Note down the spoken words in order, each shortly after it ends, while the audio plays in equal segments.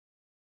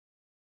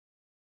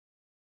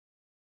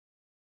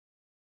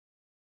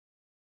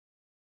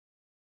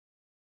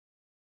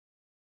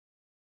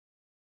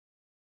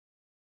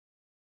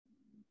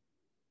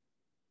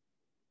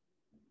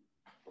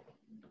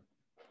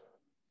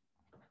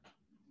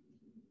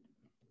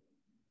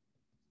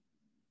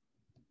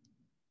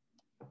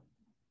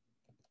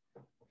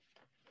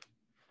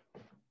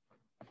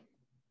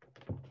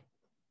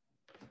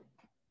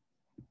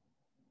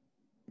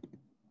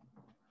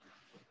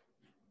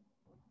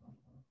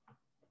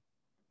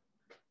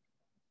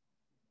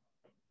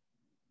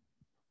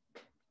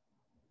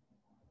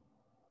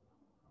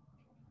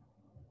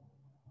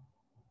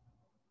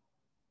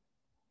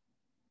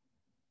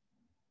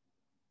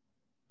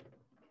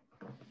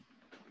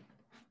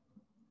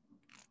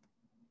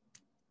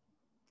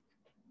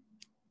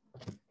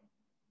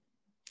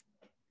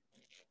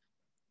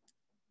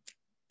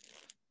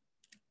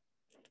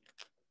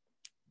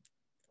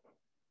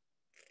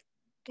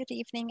Good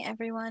evening,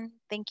 everyone.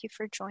 Thank you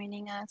for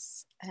joining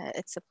us.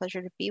 It's a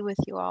pleasure to be with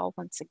you all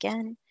once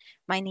again.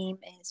 My name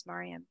is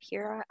Mariam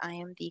Pira. I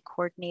am the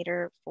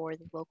coordinator for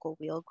the local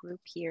wheel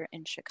group here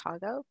in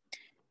Chicago.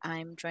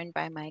 I'm joined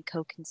by my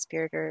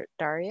co-conspirator,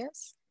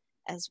 Darius,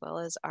 as well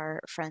as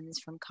our friends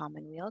from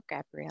Commonweal,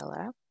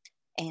 Gabriella,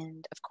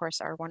 and of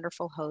course, our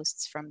wonderful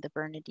hosts from the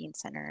Bernadine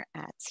Center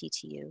at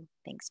CTU.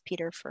 Thanks,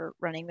 Peter, for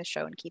running the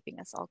show and keeping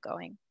us all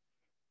going.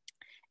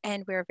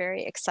 And we're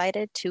very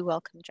excited to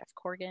welcome Jeff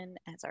Korgen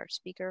as our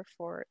speaker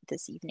for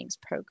this evening's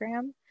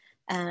program.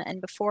 And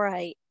before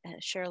I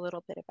share a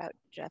little bit about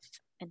Jeff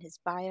and his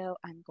bio,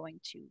 I'm going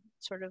to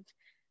sort of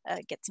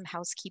get some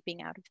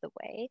housekeeping out of the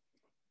way.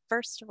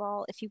 First of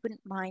all, if you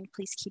wouldn't mind,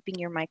 please keeping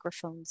your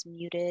microphones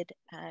muted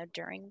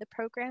during the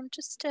program,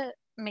 just to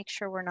make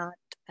sure we're not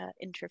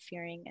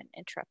interfering and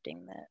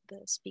interrupting the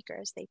speaker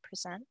as they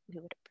present.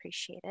 We would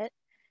appreciate it.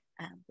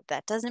 But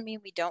that doesn't mean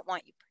we don't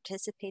want you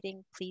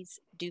participating. Please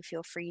do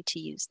feel free to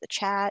use the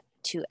chat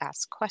to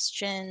ask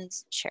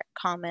questions, share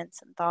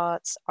comments and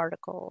thoughts,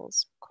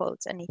 articles,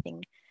 quotes,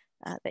 anything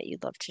that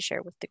you'd love to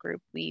share with the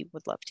group. We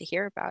would love to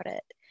hear about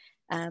it.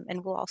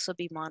 And we'll also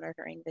be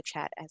monitoring the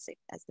chat as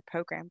the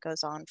program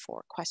goes on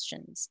for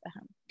questions,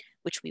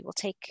 which we will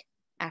take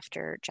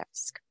after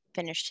Jeff's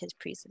finished his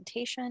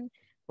presentation.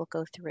 We'll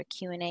go through a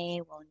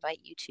Q&A. We'll invite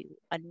you to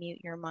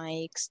unmute your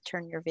mics,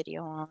 turn your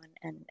video on,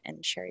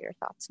 and share your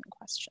thoughts and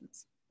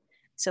questions.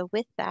 So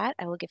with that,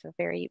 I will give a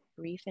very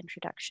brief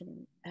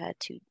introduction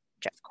to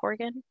Jeff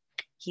Korgen.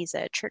 He's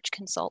a church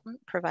consultant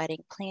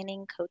providing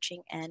planning,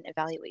 coaching, and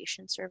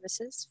evaluation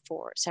services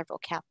for several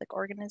Catholic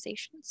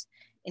organizations,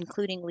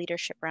 including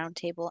Leadership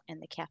Roundtable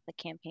and the Catholic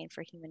Campaign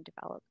for Human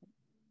Development.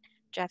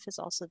 Jeff is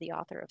also the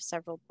author of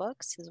several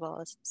books, as well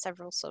as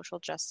several social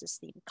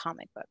justice-themed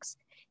comic books.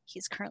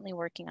 He's currently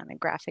working on a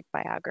graphic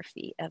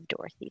biography of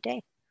Dorothy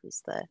Day,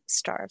 who's the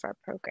star of our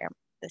program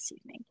this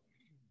evening.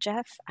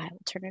 Jeff, I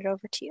will turn it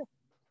over to you.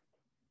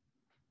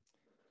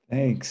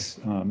 Thanks,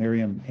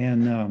 Miriam.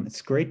 And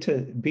it's great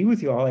to be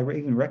with you all. I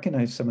even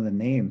recognize some of the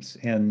names.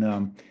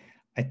 And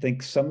I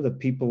think some of the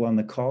people on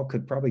the call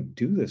could probably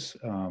do this,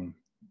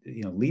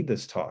 lead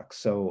this talk.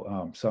 So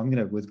I'm going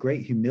to, with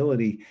great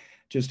humility,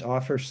 just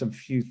offer some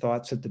few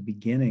thoughts at the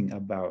beginning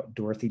about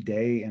Dorothy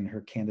Day and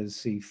her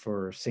candidacy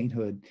for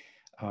sainthood,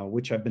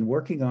 which I've been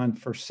working on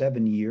for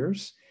 7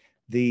 years.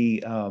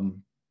 The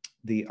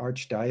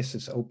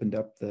Archdiocese opened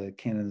up the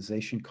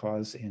canonization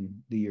cause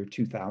in the year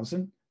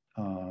 2000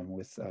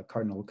 with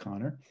Cardinal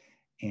O'Connor,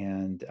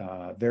 and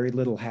very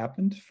little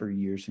happened for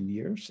years and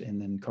years.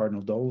 And then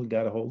Cardinal Dolan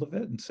got a hold of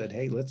it and said,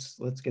 "Hey, let's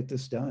get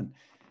this done."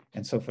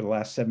 And so for the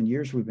last 7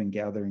 years, we've been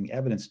gathering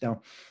evidence.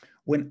 Now,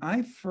 when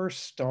I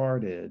first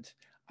started,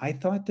 I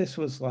thought this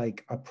was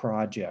like a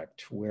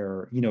project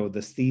where,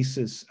 the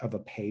thesis of a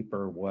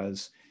paper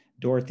was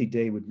Dorothy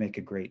Day would make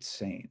a great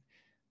saint.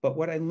 But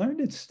what I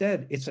learned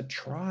instead, it's a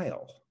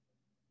trial.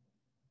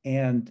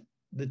 And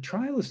the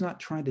trial is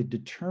not trying to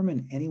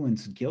determine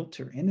anyone's guilt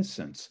or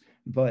innocence,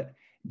 but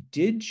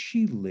did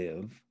she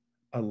live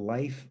a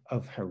life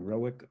of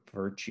heroic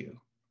virtue?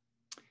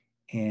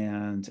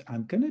 And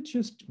I'm going to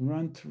just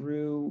run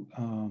through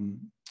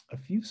a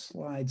few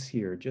slides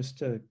here just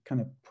to kind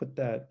of put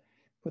that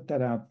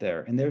out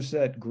there. And there's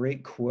that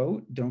great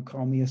quote, "Don't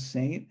call me a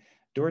saint."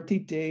 Dorothy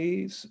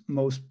Day's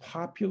most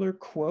popular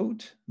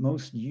quote,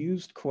 most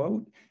used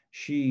quote.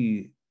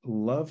 She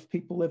loved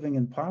people living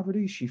in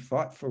poverty. She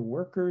fought for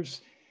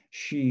workers.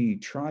 She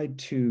tried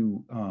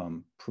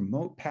to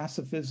promote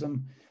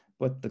pacifism,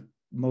 but the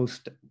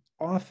most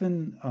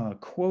often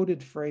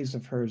quoted phrase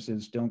of hers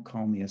is, "Don't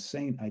call me a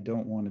saint. I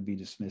don't want to be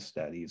dismissed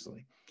that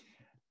easily."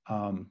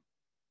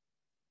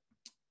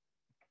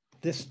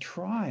 This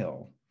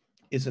trial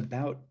is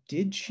about,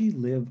 did she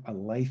live a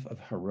life of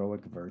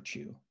heroic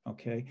virtue?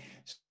 Okay,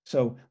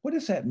 so what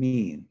does that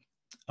mean?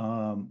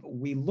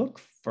 We look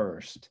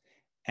first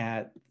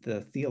at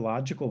the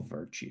theological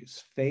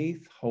virtues,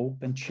 faith,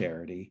 hope, and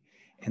charity,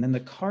 and then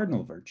the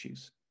cardinal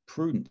virtues,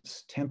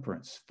 prudence,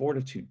 temperance,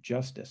 fortitude,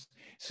 justice.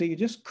 So you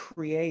just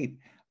create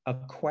a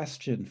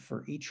question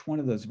for each one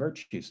of those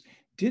virtues.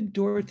 Did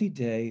Dorothy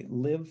Day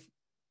live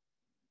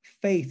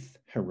faith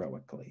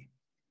heroically?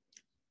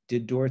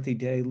 Did Dorothy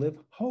Day live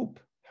hope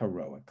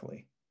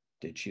heroically?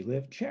 Did she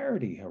live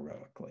charity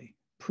heroically?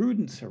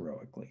 Prudence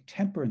heroically?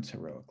 Temperance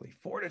heroically?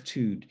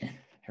 Fortitude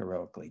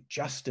heroically?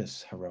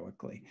 Justice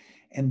heroically?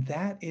 And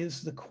that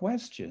is the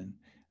question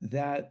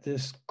that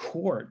this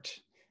court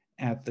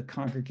at the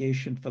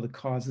Congregation for the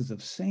Causes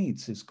of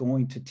Saints is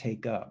going to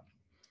take up.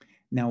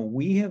 Now,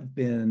 we have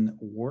been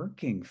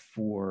working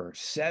for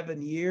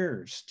 7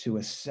 years to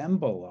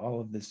assemble all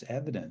of this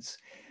evidence.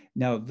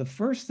 Now, the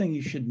first thing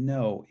you should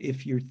know,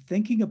 if you're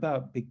thinking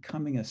about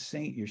becoming a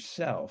saint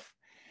yourself,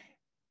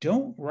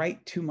 don't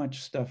write too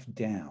much stuff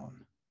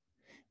down,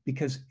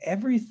 because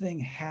everything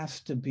has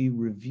to be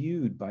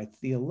reviewed by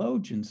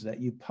theologians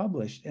that you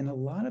published, and a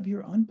lot of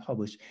your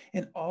unpublished,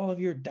 and all of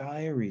your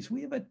diaries.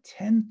 We have a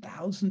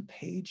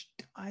 10,000-page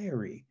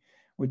diary,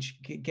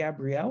 which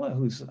Gabriella,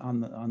 who's on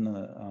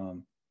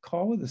the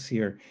call with us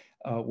here,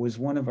 was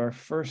one of our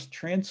first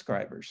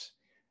transcribers.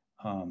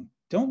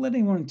 Don't let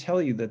anyone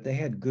tell you that they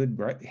had good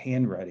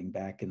handwriting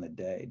back in the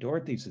day.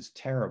 Dorothy's is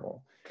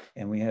terrible.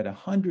 And we had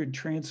 100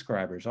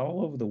 transcribers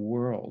all over the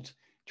world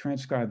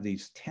transcribe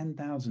these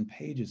 10,000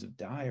 pages of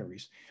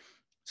diaries.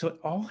 So it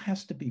all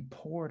has to be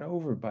poured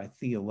over by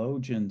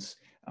theologians.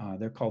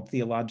 They're called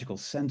theological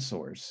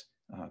censors.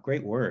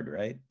 Great word,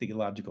 right?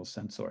 Theological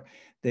censor.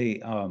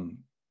 They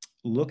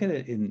look at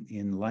it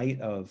in light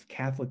of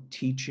Catholic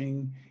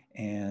teaching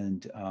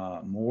and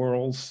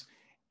morals,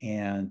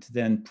 and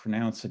then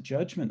pronounce a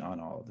judgment on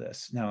all of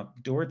this. Now,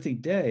 Dorothy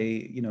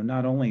Day,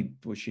 not only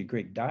was she a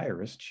great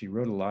diarist, she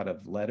wrote a lot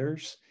of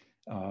letters.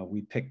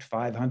 We picked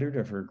 500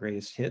 of her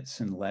greatest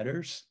hits and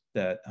letters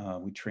that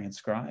we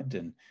transcribed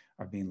and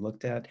are being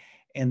looked at.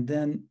 And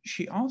then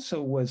she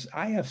also was,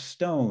 I.F.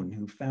 Stone,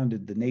 who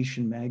founded The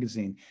Nation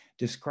magazine,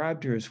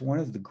 described her as one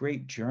of the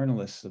great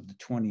journalists of the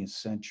 20th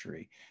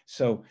century.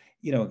 So,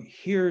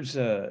 here's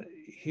a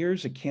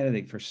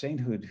candidate for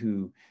sainthood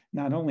who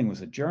not only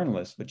was a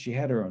journalist, but she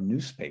had her own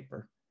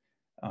newspaper.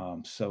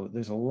 So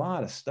there's a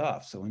lot of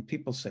stuff. So when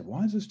people say,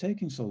 why is this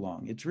taking so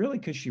long? It's really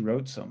because she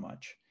wrote so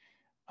much.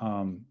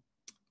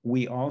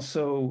 We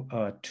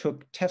also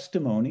took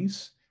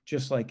testimonies,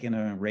 just like in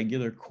a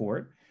regular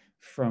court,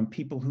 from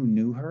people who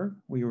knew her.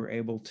 We were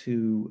able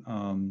to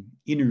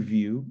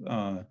interview,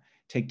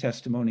 take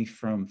testimony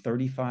from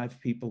 35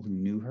 people who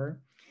knew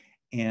her.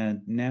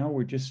 And now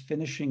we're just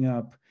finishing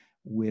up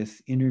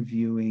with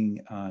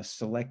interviewing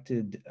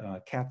selected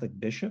Catholic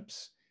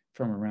bishops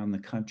from around the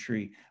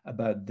country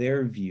about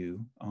their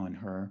view on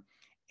her.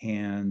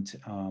 And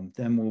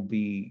then we'll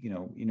be,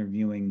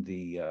 interviewing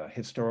the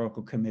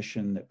historical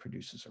commission that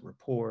produces a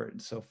report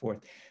and so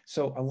forth.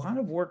 So a lot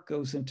of work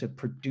goes into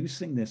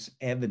producing this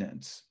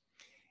evidence.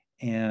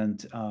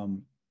 And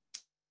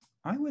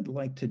I would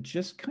like to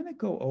just kind of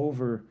go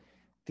over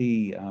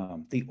the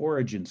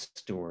origin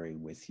story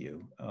with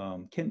you.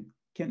 Can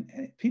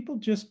people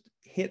just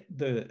hit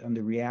on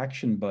the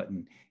reaction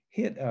button,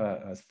 hit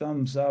a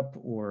thumbs up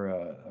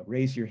or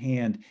raise your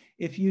hand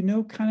if you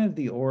know kind of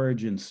the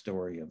origin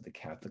story of the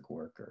Catholic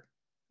worker,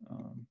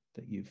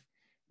 that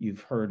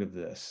you've heard of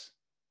this?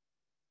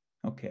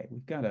 Okay,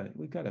 we've got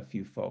a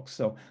few folks.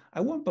 So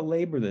I won't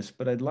belabor this,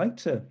 but I'd like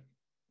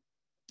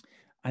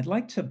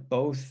to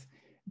both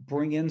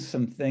bring in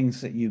some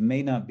things that you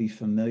may not be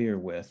familiar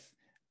with,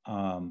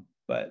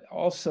 but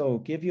also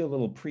give you a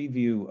little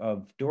preview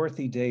of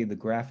Dorothy Day, the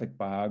graphic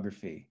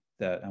biography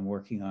that I'm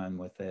working on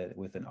with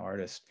an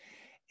artist.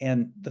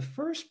 And the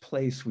first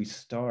place we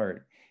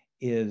start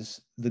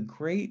is the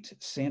great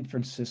San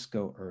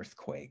Francisco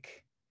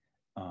earthquake.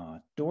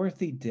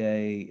 Dorothy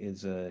Day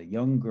is a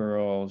young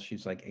girl.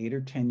 She's like 8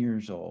 or 10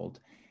 years old.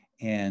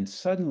 And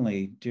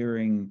suddenly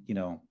during,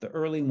 the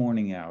early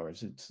morning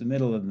hours, it's the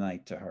middle of the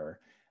night to her,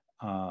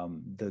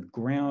 the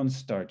ground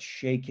starts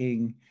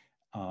shaking.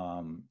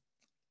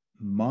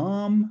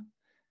 Mom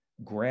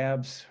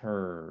grabs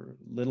her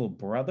little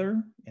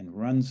brother and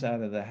runs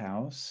out of the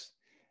house,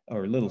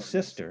 or little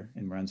sister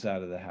and runs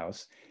out of the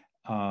house.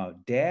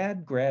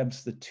 Dad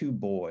grabs the 2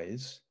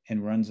 boys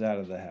and runs out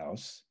of the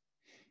house.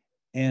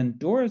 And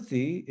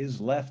Dorothy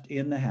is left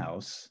in the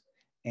house,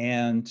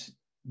 and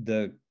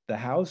the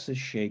house is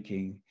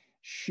shaking.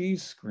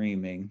 She's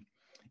screaming,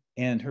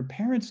 and her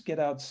parents get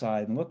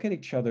outside and look at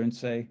each other and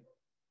say,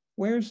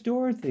 "Where's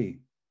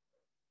Dorothy?"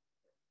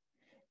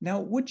 Now,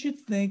 would you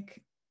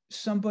think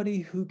somebody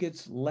who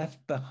gets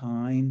left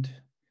behind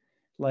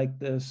like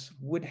this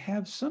would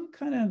have some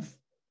kind of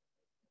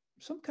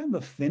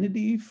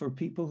affinity for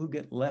people who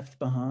get left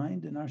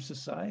behind in our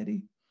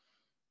society?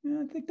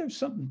 Yeah, I think there's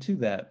something to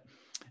that.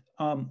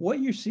 What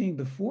you're seeing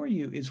before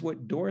you is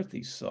what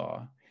Dorothy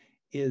saw,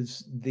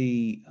 is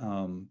the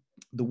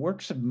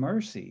works of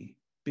mercy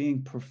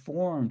being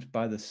performed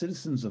by the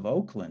citizens of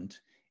Oakland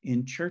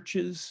in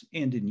churches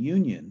and in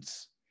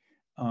unions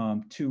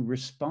to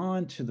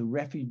respond to the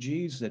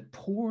refugees that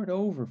poured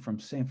over from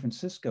San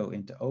Francisco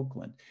into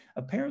Oakland.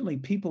 Apparently,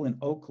 people in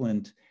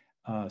Oakland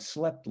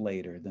slept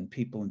later than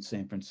people in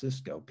San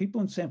Francisco.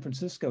 People in San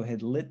Francisco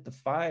had lit the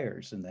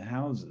fires in the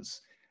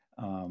houses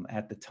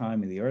at the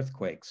time of the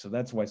earthquake. So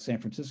that's why San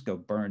Francisco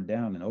burned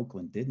down and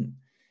Oakland didn't.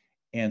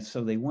 And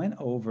so they went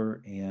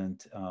over, and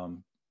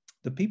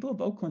the people of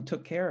Oakland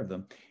took care of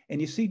them.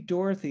 And you see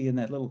Dorothy in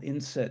that little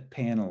inset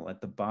panel at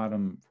the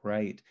bottom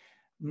right.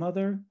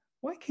 Mother,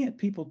 why can't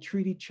people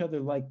treat each other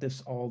like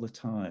this all the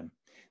time?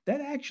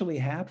 That actually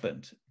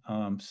happened.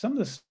 Some of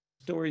the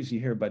stories you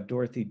hear about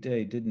Dorothy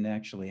Day didn't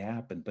actually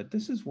happen, but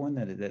this is one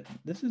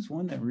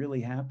that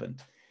really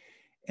happened.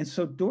 And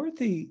so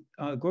Dorothy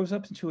grows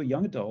up into a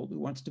young adult who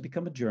wants to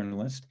become a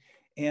journalist.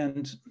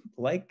 And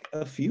like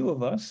a few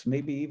of us,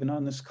 maybe even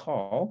on this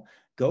call,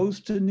 goes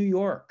to New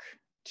York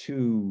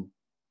to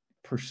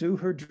pursue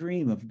her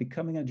dream of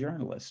becoming a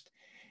journalist.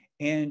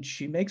 And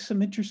she makes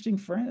some interesting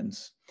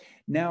friends.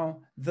 Now,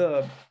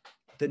 the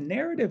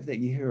narrative that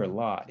you hear a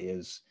lot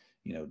is,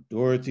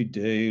 Dorothy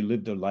Day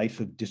lived a life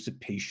of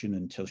dissipation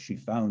until she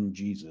found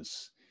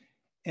Jesus.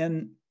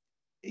 And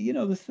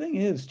the thing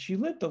is, she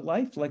lived a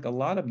life like a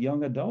lot of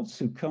young adults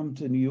who come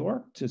to New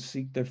York to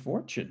seek their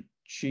fortune.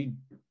 She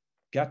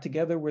got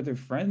together with her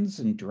friends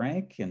and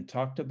drank and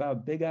talked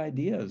about big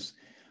ideas.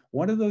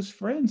 One of those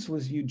friends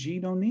was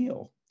Eugene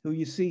O'Neill, who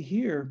you see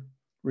here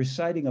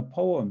reciting a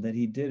poem that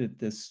he did at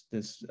this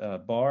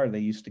bar they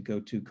used to go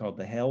to called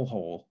the Hell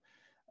Hole.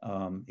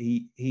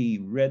 He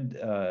read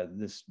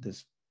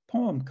this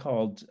poem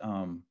called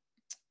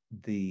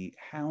 "The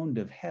Hound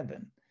of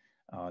Heaven."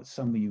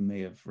 Some of you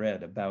may have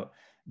read about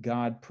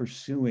God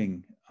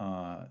pursuing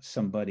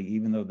somebody,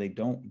 even though they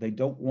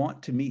don't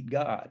want to meet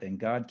God, and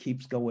God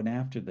keeps going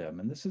after them.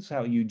 And this is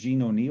how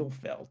Eugene O'Neill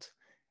felt.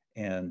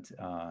 And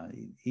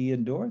he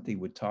and Dorothy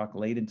would talk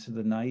late into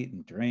the night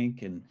and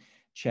drink and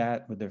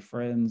chat with their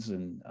friends.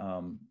 And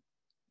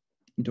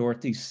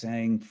Dorothy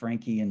sang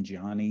Frankie and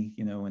Johnny,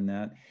 and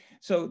that.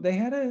 So they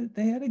had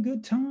a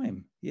good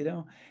time,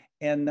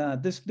 And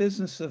this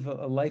business of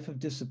a life of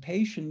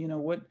dissipation,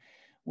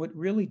 what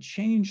really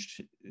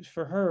changed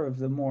for her of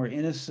the more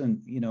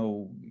innocent,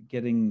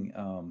 getting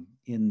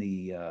in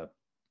the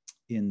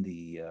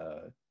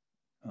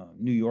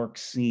New York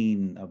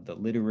scene of the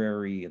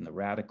literary and the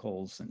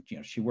radicals,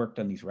 and she worked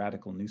on these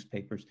radical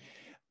newspapers.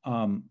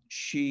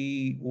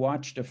 She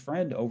watched a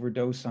friend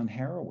overdose on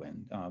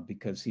heroin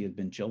because he had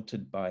been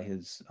jilted by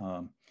his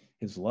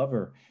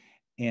lover,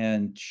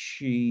 and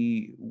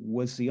she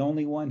was the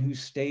only one who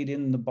stayed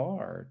in the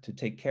bar to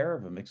take care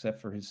of him, except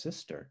for his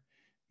sister.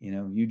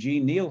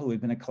 Eugene Neal, who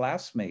had been a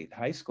classmate,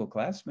 high school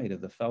classmate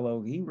of the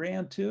fellow, he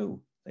ran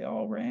too. They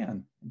all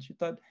ran, and she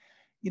thought,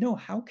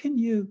 how can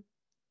you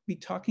be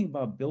talking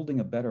about building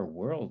a better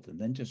world and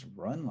then just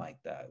run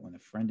like that when a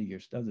friend of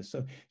yours does it?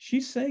 So she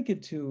sank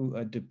into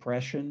a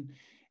depression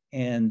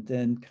and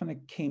then kind of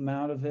came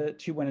out of it.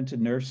 She went into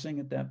nursing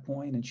at that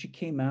point, and she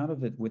came out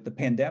of it with the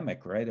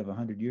pandemic, right, of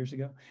 100 years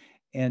ago.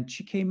 And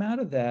she came out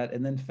of that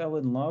and then fell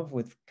in love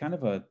with kind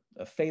of a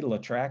fatal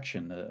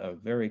attraction, a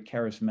very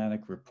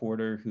charismatic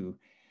reporter who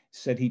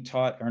said he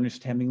taught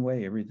Ernest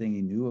Hemingway everything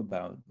he knew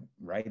about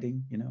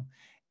writing,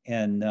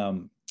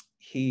 And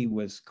he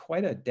was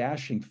quite a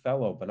dashing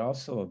fellow, but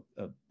also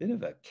a bit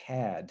of a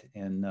cad.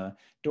 And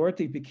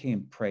Dorothy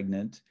became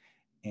pregnant,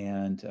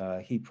 and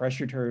he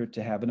pressured her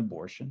to have an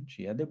abortion.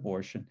 She had the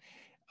abortion.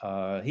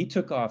 He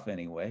took off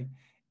anyway,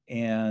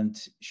 and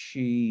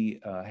she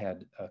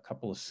had a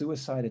couple of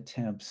suicide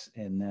attempts,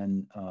 and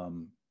then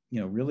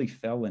really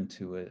fell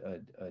into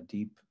a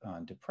deep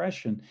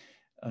depression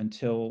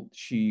until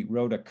she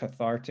wrote a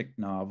cathartic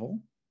novel,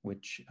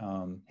 which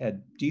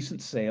had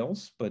decent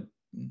sales, but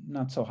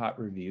not so hot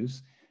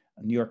reviews.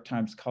 New York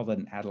Times called it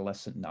an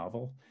adolescent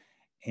novel,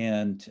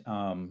 and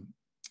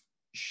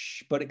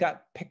but it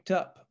got picked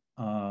up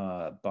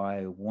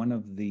by one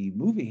of the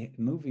movie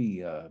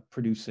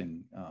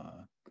producing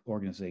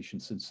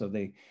organizations, and so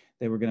they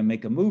were going to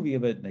make a movie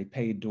of it. And they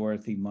paid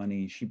Dorothy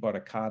money. She bought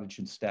a cottage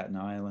in Staten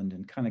Island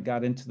and kind of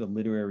got into the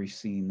literary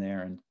scene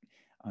there and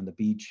on the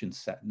beach in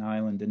Staten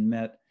Island, and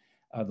met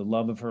the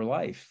love of her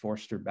life,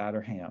 Forster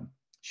Batterham.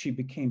 She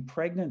became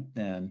pregnant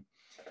then,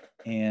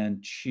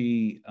 and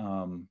she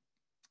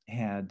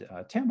had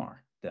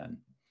Tamar then.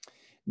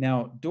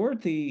 Now,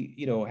 Dorothy,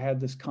 had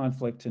this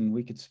conflict, and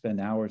we could spend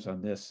hours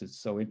on this. It's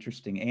so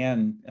interesting.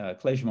 Anne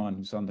Klejman,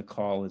 who's on the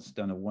call, has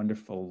done a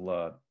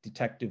wonderful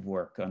detective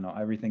work on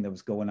everything that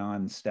was going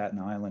on in Staten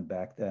Island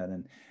back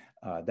then,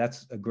 and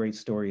that's a great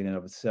story in and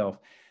of itself.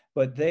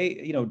 But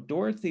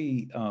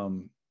Dorothy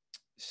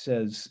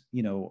says,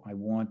 I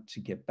want to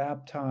get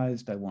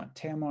baptized. I want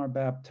Tamar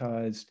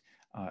baptized.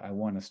 I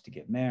want us to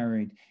get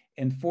married.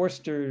 And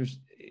Forster's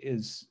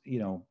is,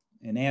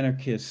 an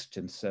anarchist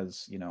and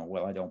says,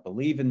 well, I don't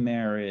believe in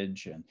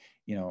marriage. And,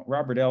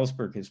 Robert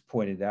Ellsberg has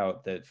pointed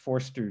out that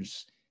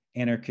Forster's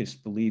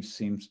anarchist belief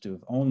seems to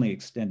have only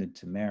extended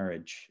to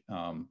marriage.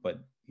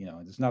 But,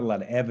 there's not a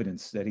lot of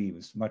evidence that he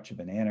was much of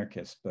an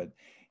anarchist, but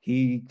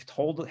he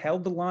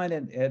held the line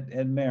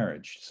at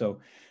marriage. So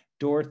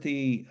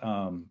Dorothy,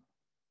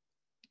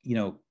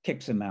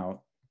 kicks him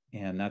out,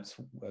 and that's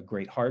a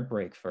great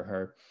heartbreak for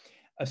her.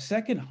 A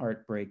second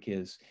heartbreak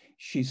is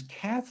she's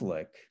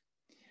Catholic,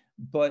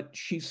 but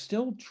she's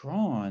still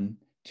drawn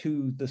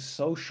to the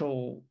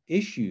social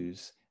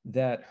issues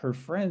that her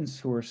friends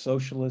who are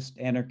socialists,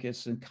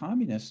 anarchists, and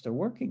communists are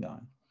working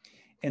on.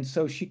 And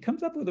so she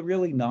comes up with a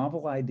really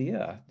novel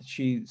idea.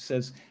 She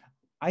says,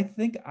 I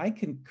think I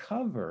can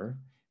cover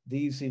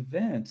these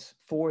events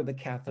for the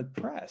Catholic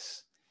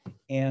press.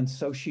 And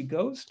so she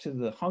goes to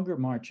the Hunger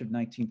March of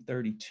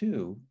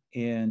 1932,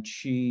 and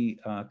she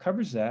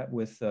covers that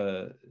with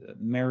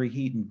Mary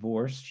Heaton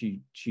Vorse.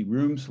 She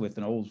rooms with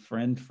an old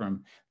friend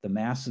from the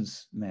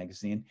Masses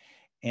magazine,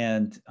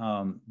 and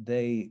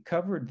they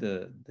covered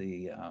the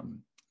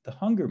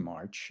Hunger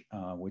March,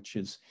 which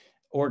is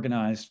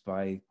organized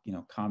by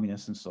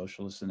communists and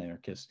socialists and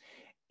anarchists,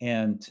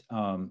 and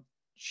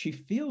she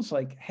feels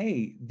like,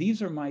 hey,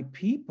 these are my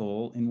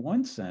people in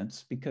one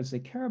sense because they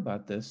care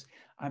about this.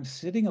 I'm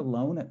sitting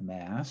alone at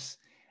Mass.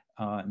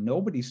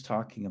 Nobody's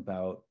talking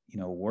about,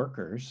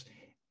 workers.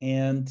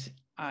 And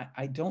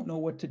I don't know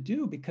what to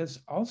do, because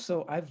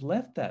also I've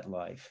left that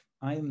life.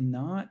 I'm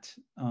not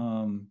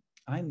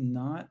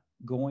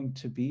going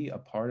to be a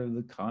part of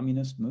the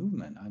communist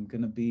movement. I'm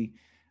going to be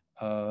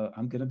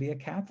a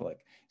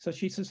Catholic. So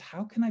she says,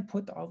 how can I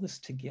put all this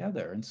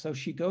together? And so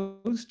she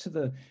goes to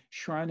the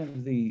Shrine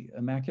of the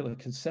Immaculate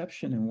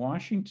Conception in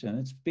Washington.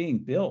 It's being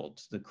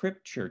built. The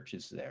crypt church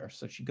is there.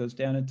 So she goes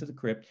down into the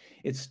crypt.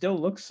 It still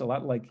looks a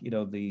lot like,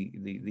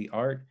 the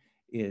art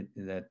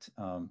that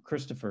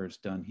Christopher has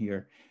done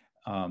here.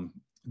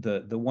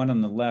 The one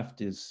on the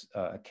left is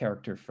a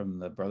character from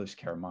the Brothers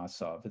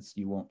Karamazov.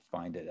 You won't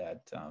find it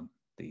at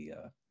the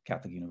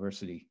Catholic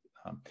University.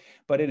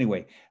 But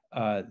anyway,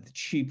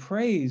 she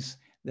prays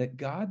that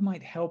God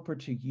might help her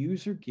to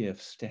use her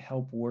gifts to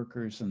help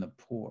workers and the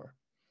poor.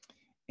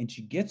 And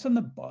she gets on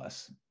the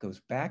bus, goes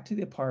back to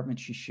the apartment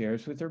she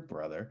shares with her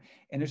brother,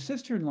 and her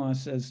sister-in-law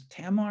says,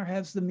 Tamar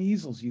has the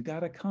measles, you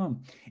got to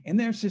come. And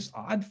there's this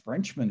odd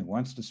Frenchman who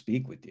wants to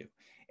speak with you.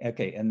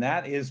 Okay, and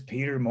that is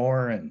Peter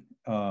Morin.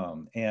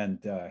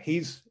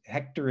 He's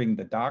hectoring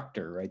the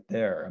doctor right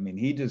there. I mean,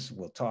 he just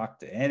will talk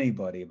to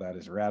anybody about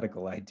his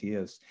radical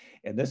ideas.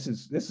 And this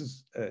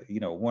is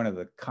one of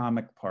the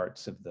comic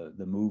parts of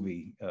the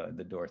movie,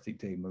 the Dorothy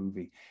Day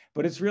movie.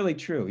 But it's really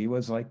true. He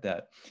was like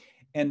that.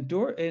 And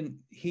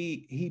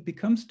he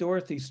becomes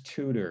Dorothy's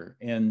tutor.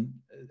 And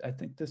I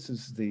think this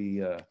is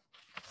the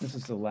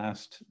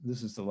last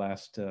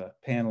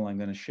panel I'm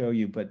going to show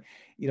you. But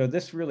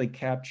this really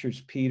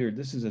captures Peter.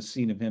 This is a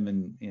scene of him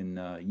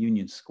in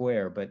Union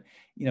Square. But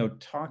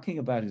talking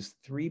about his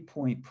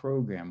 3-point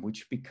program,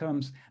 which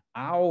becomes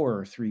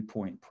our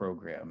 3-point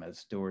program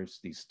as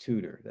Dorothy's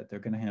tutor. That they're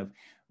going to have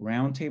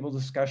roundtable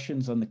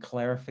discussions on the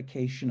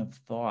clarification of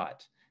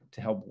thought to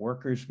help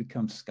workers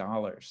become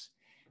scholars.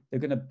 They're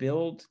going to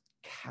build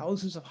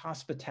houses of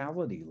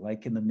hospitality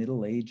like in the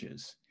Middle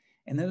Ages.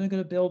 And then they're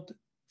going to build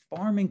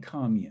farming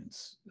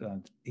communes.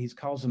 He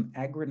calls them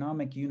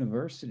agronomic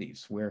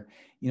universities, where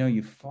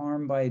you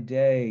farm by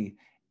day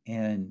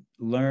and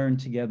learn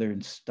together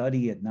and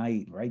study at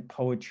night, write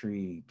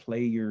poetry,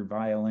 play your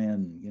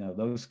violin,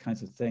 those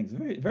kinds of things.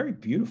 Very, very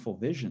beautiful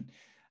vision.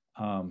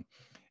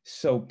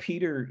 So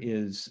Peter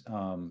is,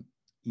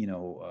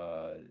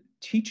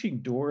 teaching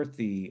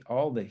Dorothy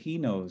all that he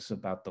knows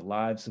about the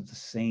lives of the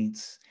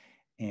saints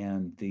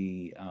and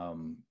the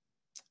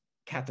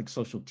Catholic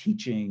social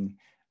teaching,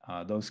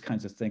 those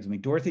kinds of things. I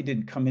mean, Dorothy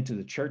didn't come into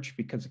the church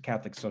because of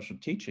Catholic social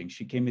teaching.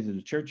 She came into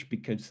the church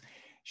because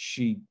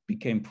she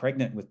became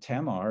pregnant with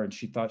Tamar, and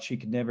she thought she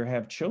could never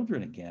have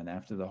children again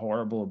after the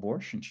horrible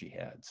abortion she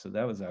had. So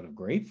that was out of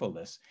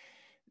gratefulness.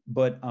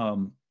 But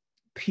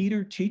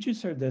Peter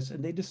teaches her this,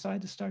 and they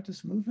decide to start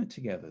this movement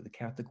together, the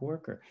Catholic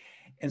Worker.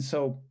 And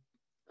so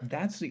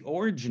that's the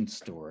origin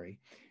story.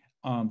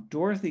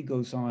 Dorothy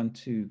goes on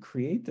to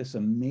create this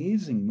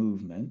amazing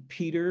movement.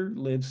 Peter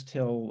lives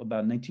till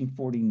about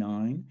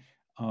 1949,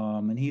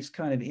 and he's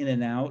kind of in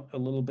and out a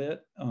little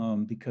bit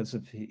because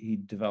he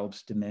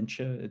develops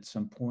dementia at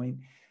some point.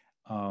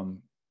 I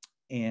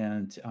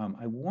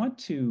want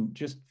to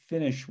just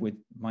finish with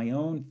my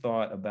own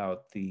thought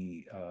about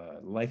the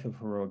life of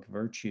heroic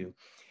virtue,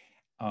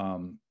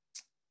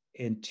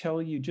 and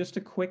tell you just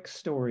a quick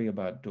story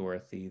about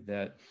Dorothy,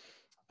 that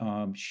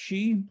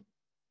she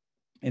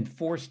and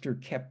Forster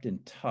kept in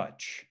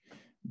touch,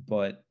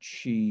 but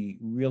she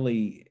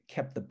really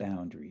kept the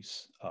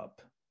boundaries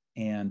up.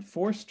 And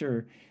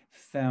Forster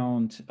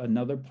found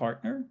another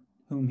partner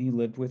whom he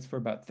lived with for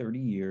about 30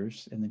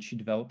 years. And then she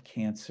developed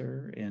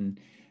cancer, and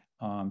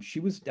she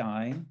was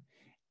dying.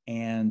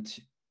 And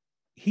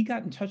he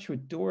got in touch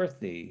with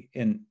Dorothy.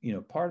 And,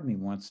 part of me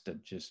wants to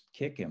just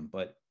kick him,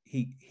 but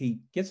he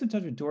gets in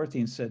touch with Dorothy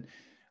and said,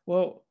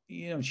 well,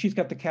 she's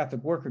got the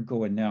Catholic Worker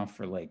going now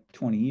for like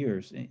 20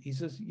 years. And he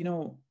says,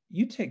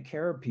 you take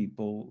care of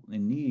people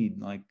in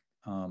need. Like,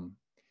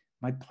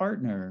 my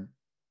partner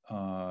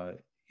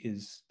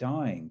is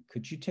dying.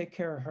 Could you take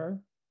care of her?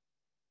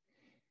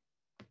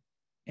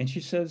 And she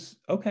says,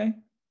 okay.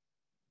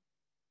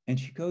 And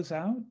she goes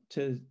out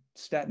to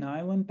Staten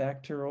Island,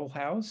 back to her old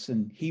house,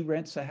 and he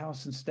rents a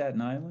house in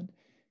Staten Island,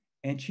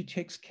 and she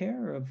takes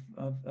care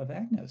of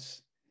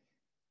Agnes.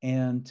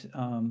 And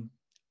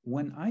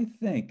when I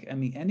think, I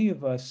mean, any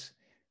of us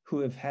who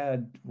have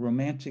had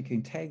romantic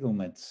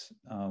entanglements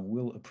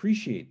will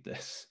appreciate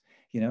this.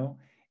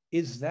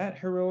 Is that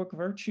heroic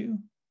virtue?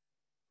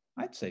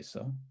 I'd say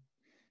so.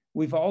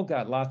 We've all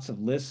got lots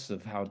of lists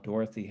of how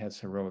Dorothy has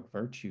heroic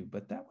virtue,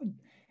 but that would,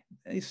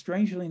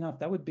 strangely enough,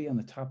 that would be on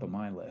the top of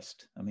my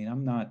list. I mean,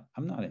 I'm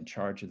not in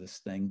charge of this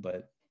thing,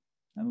 but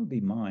that would be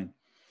mine.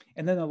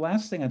 And then the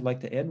last thing I'd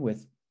like to end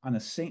with, on a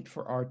saint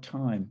for our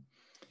time.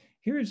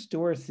 Here's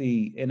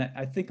Dorothy, and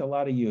I think a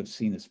lot of you have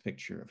seen this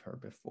picture of her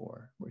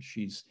before, where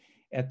she's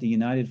at the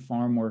United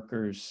Farm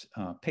Workers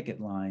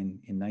picket line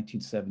in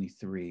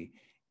 1973,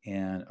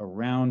 and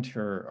around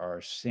her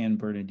are San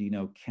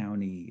Bernardino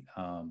County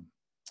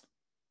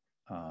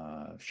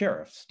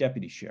sheriffs,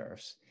 deputy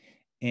sheriffs,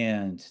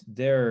 and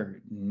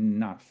they're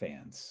not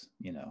fans.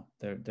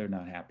 They're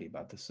not happy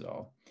about this at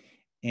all.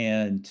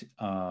 And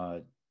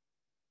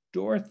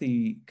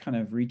Dorothy kind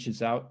of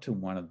reaches out to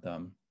one of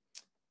them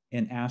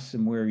and asks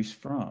him where he's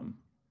from.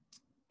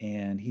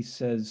 And he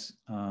says,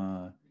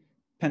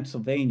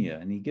 Pennsylvania,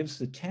 and he gives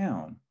the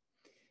town.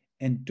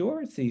 And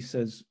Dorothy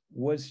says,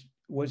 was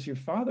your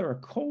father a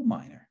coal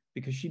miner?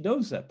 Because she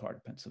knows that part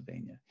of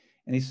Pennsylvania.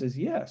 And he says,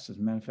 yes, as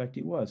a matter of fact,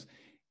 he was.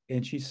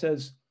 And she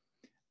says,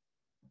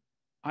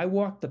 I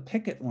walked the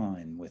picket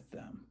line with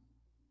them.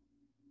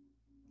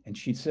 And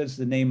she says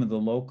the name of the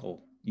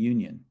local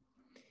union.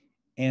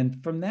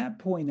 And from that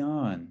point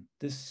on,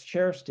 this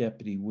sheriff's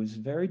deputy was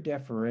very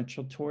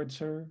deferential towards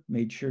her,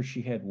 made sure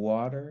she had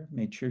water,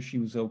 made sure she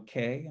was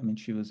okay. I mean,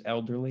 she was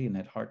elderly and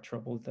had heart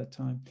trouble at that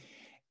time,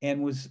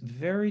 and was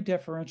very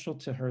deferential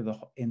to her the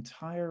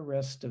entire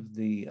rest of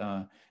the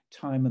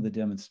time of the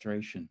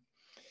demonstration.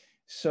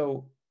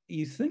 So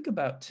you think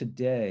about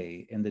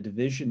today and the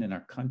division in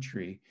our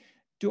country,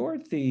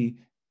 Dorothy,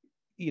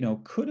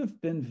 could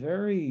have been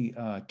very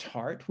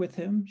tart with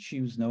him.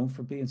 She was known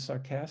for being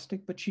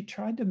sarcastic, but she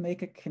tried to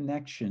make a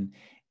connection,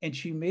 and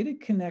she made a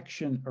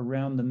connection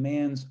around the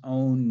man's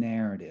own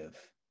narrative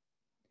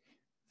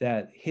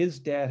that his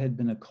dad had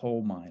been a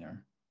coal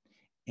miner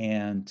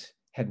and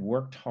had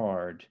worked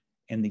hard,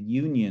 and the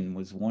union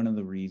was one of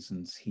the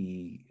reasons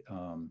he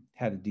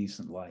had a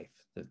decent life,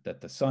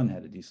 that the son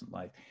had a decent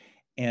life.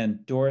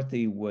 And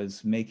Dorothy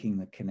was making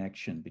the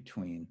connection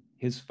between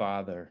his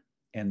father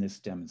and this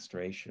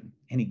demonstration,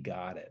 and he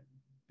got it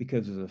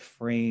because of the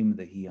frame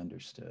that he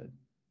understood.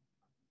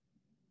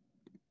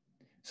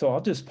 So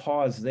I'll just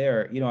pause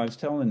there. I was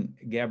telling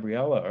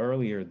Gabriella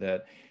earlier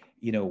that,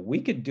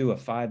 we could do a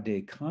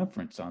 5-day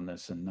conference on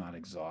this and not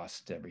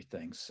exhaust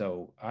everything.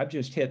 So I've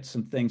just hit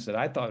some things that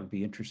I thought would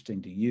be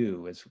interesting to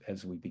you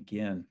as we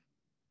begin.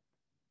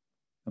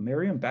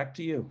 Miriam, back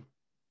to you.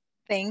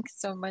 Thanks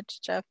so much,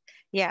 Jeff.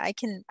 Yeah, I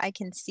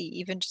can see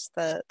even just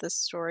the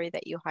story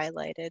that you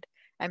highlighted.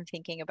 I'm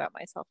thinking about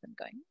myself and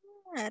going,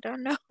 I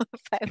don't know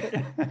if I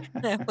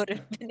would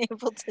have been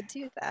able to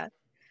do that.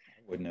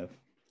 I wouldn't have.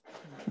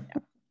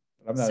 Yeah.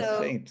 I'm not a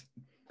So, saint.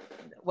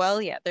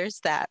 well, yeah, there's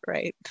that,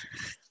 right?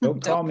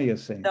 Don't Don't call me a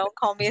saint. don't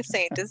call me a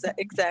saint, is that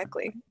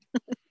exactly?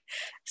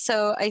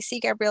 So I see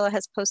Gabriella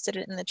has posted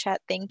it in the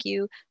chat. Thank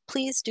you.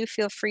 Please do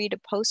feel free to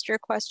post your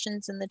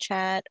questions in the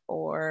chat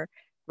or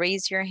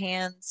raise your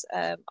hands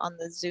on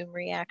the Zoom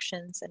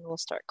reactions, and we'll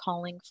start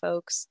calling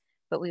folks.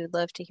 But we would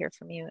love to hear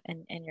from you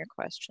and your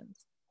questions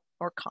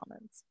or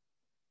comments.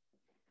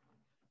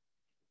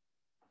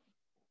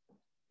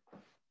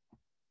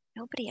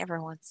 Nobody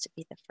ever wants to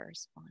be the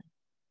first one.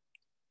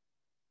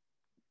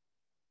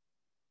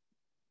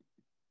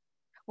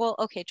 Well,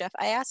 okay, Jeff,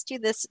 I asked you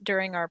this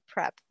during our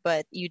prep,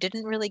 but you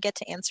didn't really get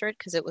to answer it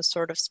because it was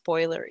sort of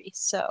spoilery.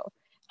 So,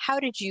 how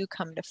did you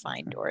come to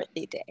find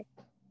Dorothy Day?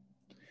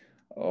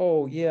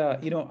 Oh yeah,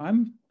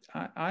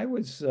 I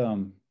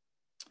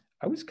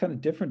was kind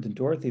of different than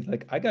Dorothy.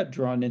 Like I got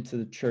drawn into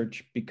the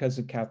church because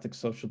of Catholic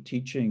social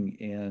teaching,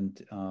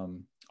 and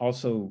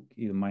also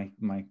my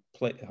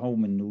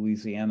home in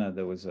Louisiana,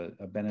 there was a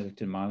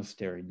Benedictine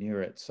monastery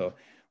near it. So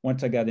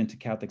once I got into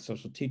Catholic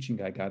social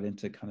teaching, I got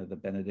into kind of the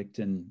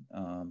Benedictine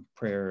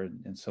prayer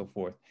and so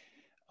forth.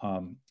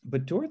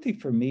 But Dorothy,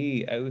 for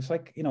me, it was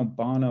like,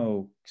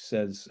 Bono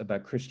says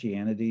about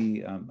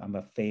Christianity, I'm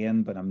a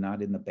fan, but I'm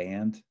not in the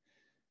band.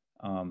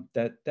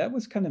 That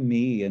was kind of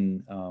me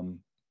and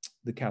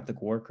the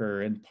Catholic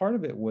worker, and part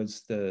of it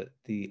was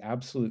the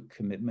absolute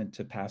commitment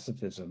to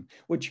pacifism,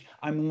 which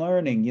I'm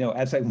learning.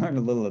 As I learn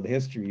a little of the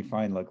history, you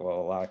find like, well,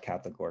 a lot of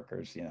Catholic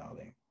workers,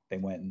 they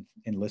went and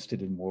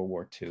enlisted in World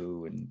War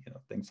II and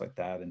things like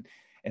that,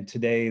 and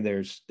today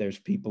there's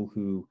people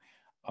who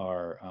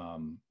are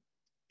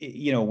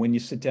when you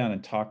sit down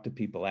and talk to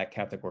people at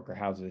Catholic worker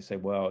houses, they say,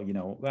 well,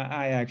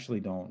 I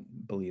actually don't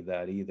believe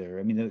that either.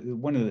 I mean,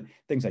 one of the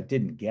things I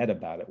didn't get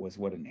about it was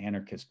what an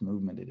anarchist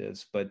movement it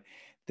is. But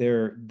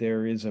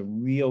there is a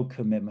real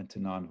commitment to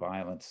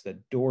nonviolence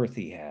that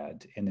Dorothy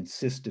had and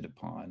insisted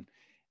upon.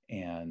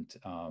 And,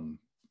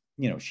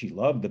 she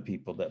loved the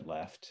people that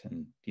left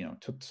and,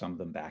 took some of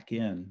them back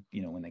in,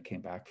 when they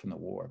came back from the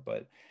war.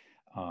 But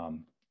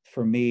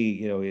for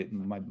me,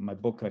 my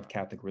book on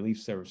Catholic Relief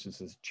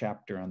Services is a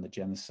chapter on the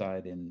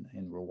genocide in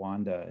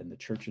Rwanda and the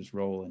church's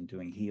role in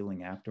doing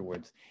healing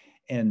afterwards.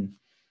 And,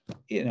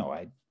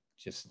 I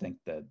just think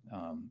that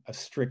a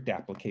strict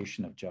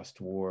application of just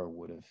war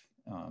would have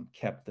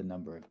kept the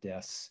number of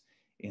deaths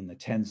in the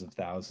tens of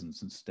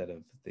thousands instead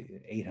of the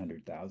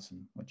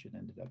 800,000, which it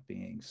ended up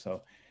being.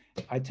 So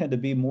I tend to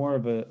be more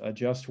of a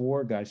just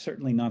war guy,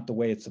 certainly not the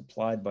way it's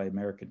applied by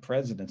American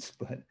presidents,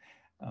 but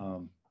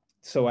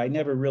so I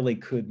never really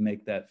could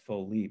make that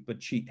full leap.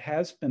 But she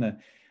has been a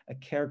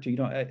character.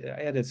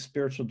 I had a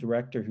spiritual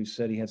director who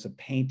said he has a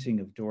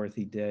painting of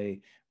Dorothy Day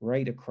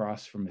right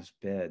across from his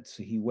bed.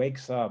 So he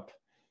wakes up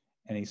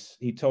and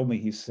he told me,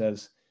 he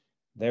says,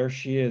 there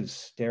she is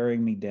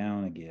staring me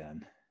down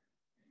again.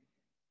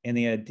 And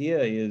the idea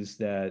is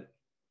that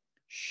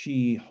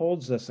she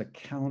holds us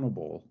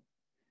accountable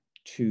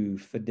to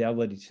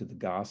fidelity to the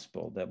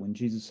gospel, that when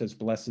Jesus says,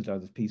 blessed are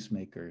the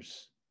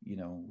peacemakers,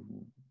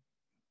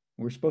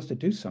 we're supposed to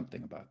do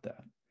something about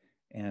that.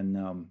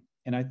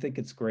 And I think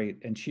it's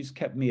great. And she's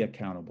kept me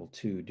accountable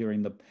too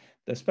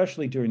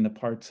especially during the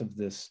parts of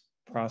this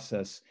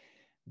process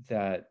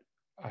that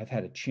I've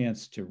had a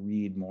chance to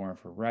read more of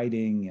her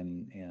writing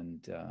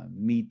and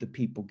meet the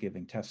people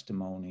giving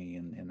testimony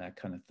and that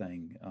kind of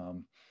thing.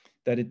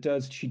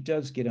 She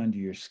does get under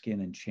your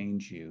skin and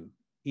change you,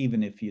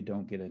 even if you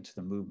don't get into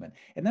the movement.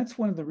 And that's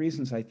one of the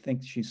reasons I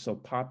think she's so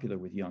popular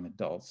with young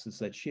adults, is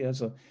that she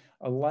has a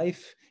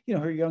life,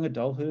 her young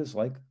adulthood is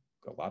like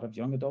a lot of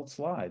young adults'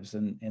 lives.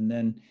 And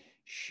then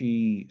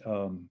she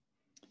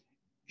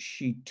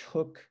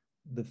took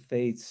the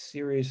faith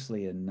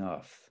seriously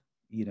enough,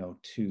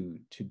 to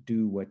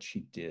do what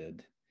she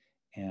did.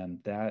 And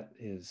that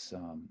is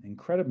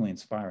incredibly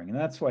inspiring. And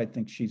that's why I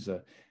think she's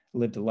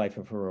lived a life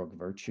of heroic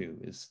virtue,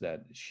 is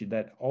that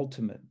that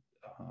ultimate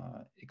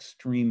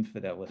extreme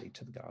fidelity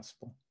to the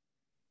gospel.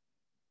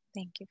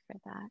 Thank you for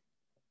that.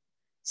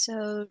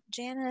 So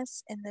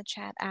Janice in the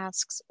chat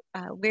asks,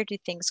 where do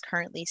things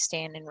currently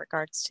stand in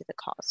regards to the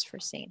cause for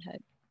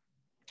sainthood?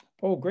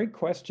 Oh, great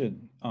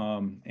question.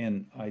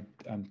 And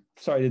I'm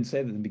sorry I didn't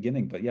say that in the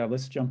beginning, but yeah,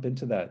 let's jump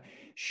into that.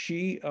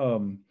 She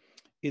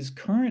is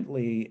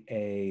currently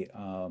a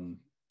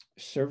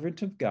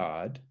servant of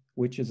God,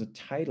 which is a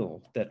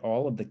title that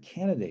all of the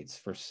candidates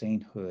for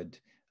sainthood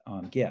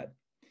get.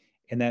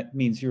 And that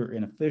means you're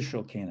an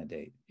official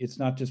candidate. It's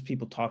not just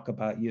people talk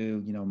about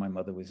you, my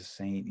mother was a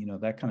saint,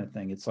 that kind of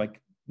thing. It's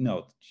like,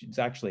 no, she's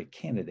actually a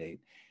candidate.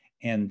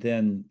 And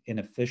then an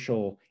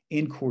official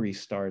inquiry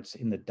starts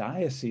in the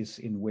diocese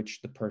in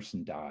which the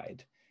person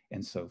died.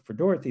 And so for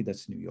Dorothy,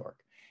 that's New York.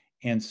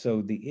 And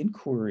so the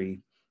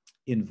inquiry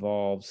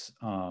involves,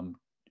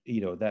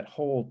 that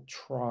whole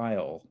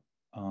trial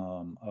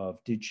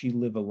of did she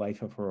live a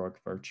life of heroic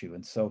virtue?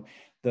 And so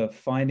the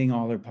finding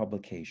all her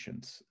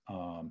publications,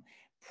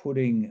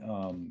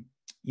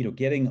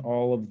 getting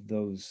all of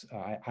those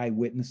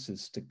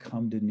eyewitnesses to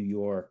come to New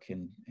York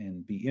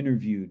and be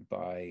interviewed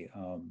by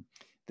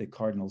the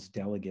Cardinal's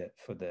delegate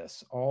for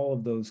this, all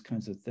of those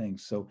kinds of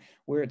things. So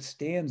where it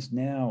stands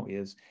now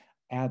is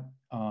at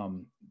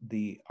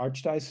the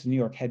Archdiocese of New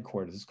York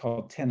headquarters. It's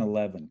called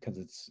 1011 because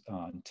it's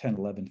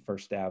 1011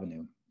 First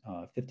Avenue,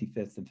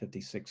 55th and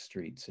 56th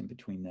Streets in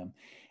between them.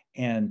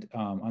 And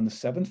on the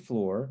 7th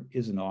floor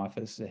is an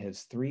office that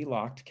has 3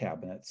 locked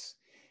cabinets.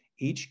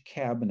 Each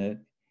cabinet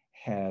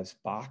has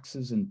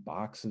boxes and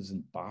boxes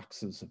and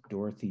boxes of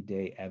Dorothy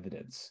Day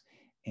evidence.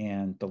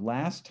 And the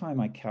last time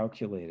I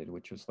calculated,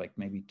 which was like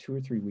maybe 2 or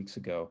 3 weeks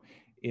ago,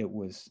 it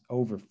was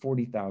over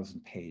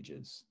 40,000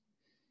 pages.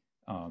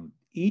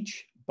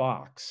 Each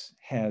box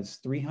has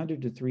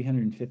 300 to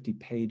 350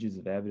 pages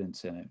of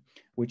evidence in it,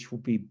 which will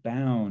be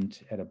bound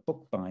at a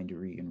book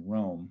bindery in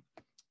Rome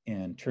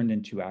and turned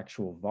into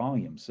actual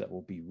volumes that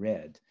will be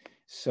read.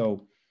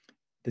 So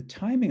the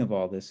timing of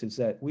all this is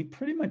that we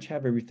pretty much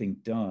have everything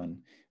done,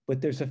 but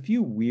there's a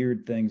few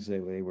weird things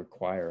that they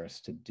require us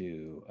to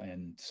do.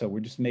 And so we're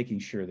just making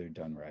sure they're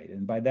done right.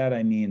 And by that,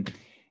 I mean,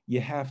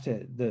 you have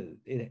to,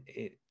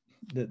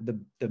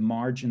 the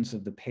margins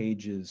of the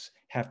pages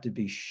have to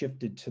be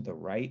shifted to the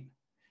right.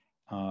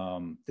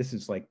 This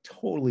is like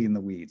totally in the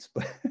weeds,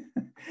 but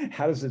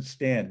how does it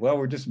stand? Well,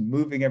 we're just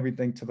moving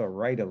everything to the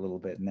right a little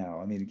bit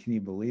now. I mean, can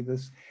you believe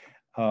this?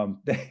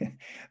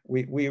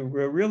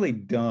 We're really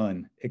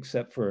done,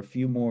 except for a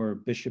few more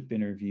bishop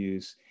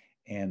interviews,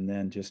 and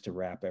then just to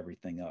wrap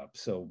everything up.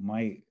 So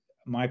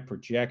my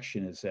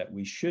projection is that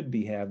we should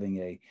be having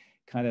a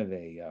kind of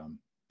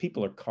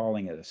people are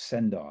calling it a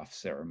send-off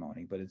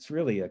ceremony, but it's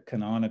really a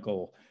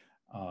canonical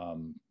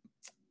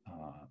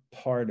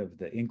part of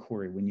the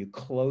inquiry when you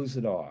close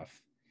it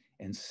off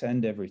and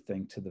send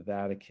everything to the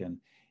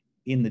Vatican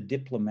in the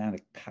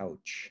diplomatic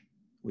pouch,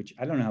 which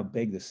I don't know how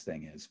big this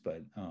thing is,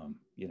 but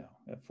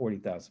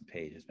 40,000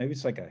 pages. Maybe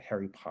it's like a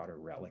Harry Potter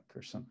relic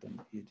or something.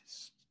 You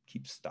just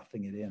keep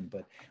stuffing it in.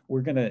 But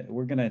we're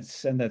gonna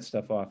send that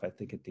stuff off, I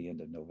think, at the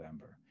end of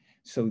November.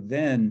 So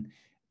then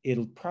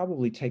it'll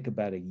probably take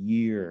about a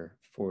year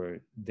for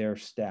their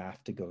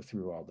staff to go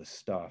through all this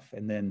stuff,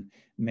 and then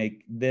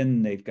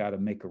they've got to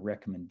make a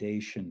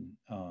recommendation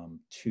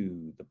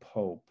to the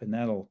Pope, and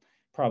that'll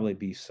probably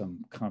be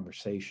some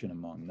conversation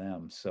among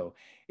them. So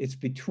it's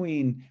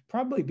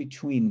probably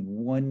between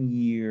 1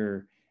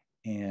 year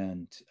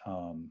and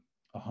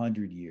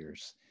 100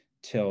 years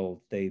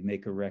till they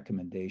make a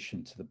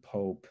recommendation to the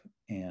Pope.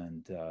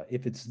 And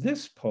if it's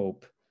this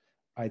Pope,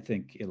 I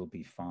think it'll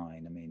be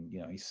fine. I mean,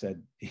 he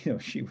said,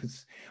 she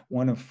was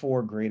one of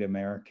 4 great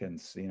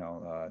Americans,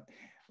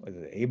 was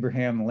it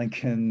Abraham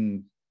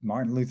Lincoln,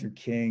 Martin Luther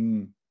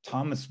King,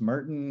 Thomas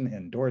Merton,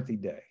 and Dorothy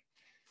Day.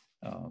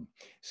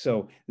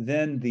 So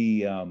then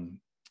the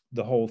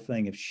whole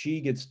thing, if she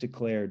gets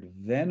declared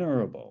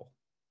venerable,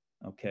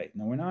 okay,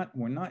 now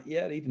we're not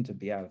yet even to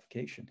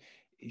beatification.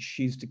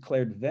 She's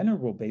declared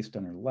venerable based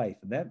on her life.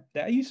 That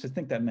I used to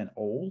think that meant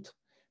old,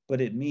 but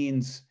it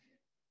means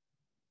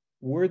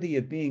worthy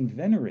of being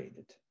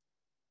venerated.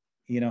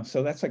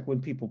 So that's like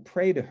when people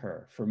pray to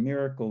her for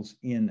miracles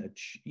in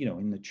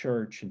the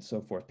church and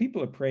so forth.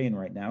 People are praying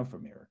right now for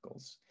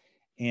miracles,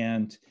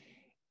 and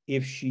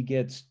if she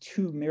gets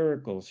 2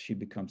 miracles, she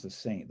becomes a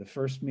saint. The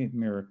first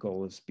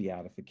miracle is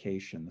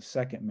beatification. The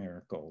second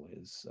miracle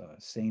is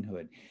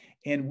sainthood.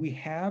 And we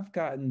have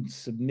gotten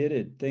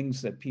submitted things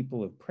that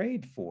people have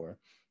prayed for.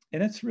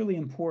 And it's really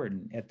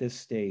important at this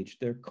stage.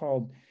 They're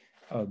called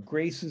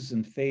graces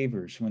and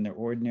favors when they're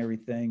ordinary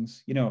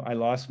things. I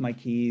lost my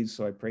keys,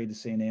 so I prayed to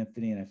St.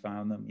 Anthony and I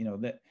found them.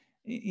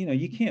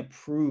 You can't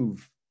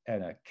prove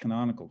at a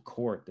canonical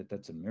court that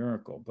that's a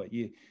miracle, but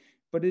it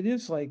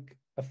is like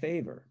a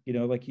favor,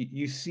 like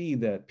you see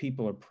that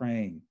people are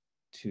praying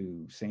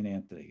to St.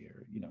 Anthony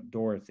or,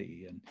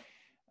 Dorothy. And,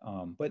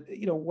 but,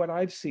 what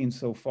I've seen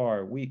so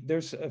far,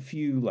 there's a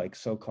few like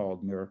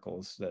so-called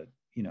miracles that,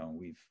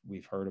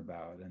 we've heard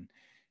about. And,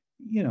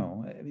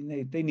 I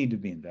mean, they need to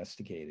be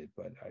investigated,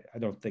 but I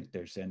don't think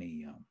there's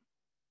anything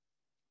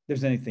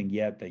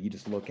yet that you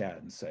just look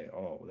at and say,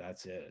 oh,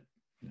 that's it.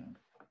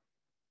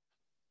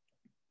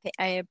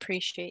 I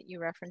appreciate you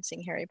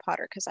referencing Harry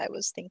Potter because I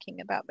was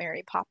thinking about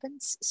Mary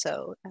Poppins.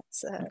 So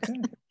that's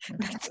okay.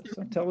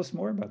 So tell us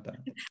more about that.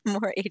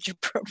 More age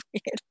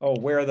appropriate. Oh,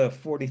 where the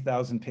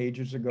 40,000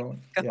 pages are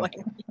going? Yeah.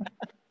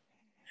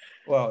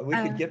 Well, we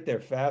could get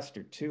there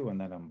faster too on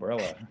that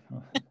umbrella.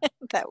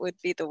 That would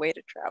be the way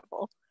to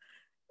travel.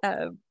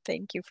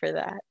 Thank you for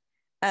that.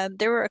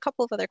 There were a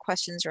couple of other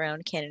questions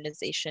around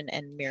canonization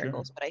and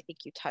miracles, Sure. but I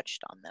think you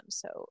touched on them.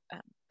 So,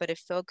 but if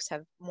folks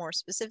have more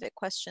specific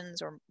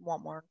questions or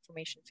want more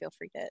information, feel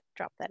free to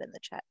drop that in the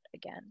chat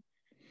again.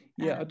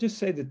 Yeah, I'll just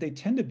say that they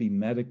tend to be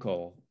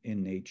medical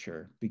in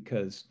nature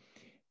because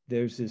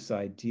there's this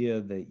idea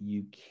that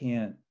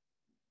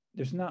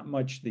there's not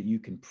much that you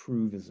can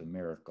prove as a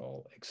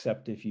miracle,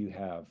 except if you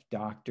have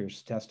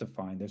doctors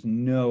testifying. There's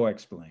no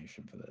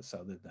explanation for this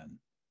other than,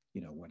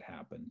 what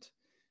happened.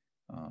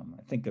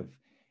 I think of,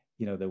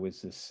 there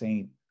was this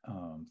saint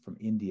from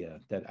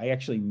India that I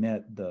actually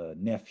met the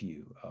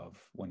nephew of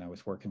when I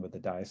was working with the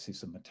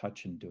Diocese of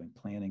Metuchen doing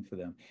planning for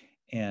them.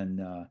 And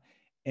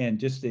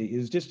just it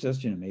was just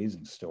such an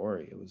amazing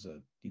story. It was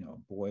a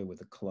boy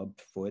with a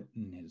clubbed foot,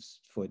 and his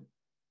foot,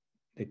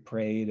 they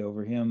prayed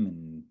over him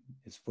and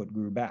his foot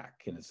grew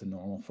back and it's a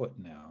normal foot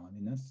now. I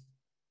mean, that's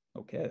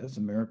okay. That's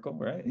a miracle,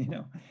 right?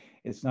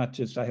 It's not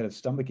just I had a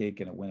stomach ache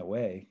and it went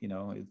away.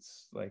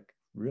 It's like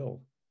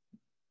real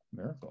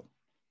miracle.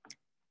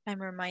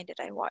 I'm reminded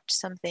I watched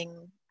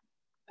something,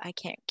 I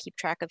can't keep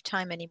track of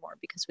time anymore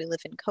because we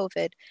live in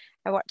COVID.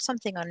 I watched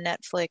something on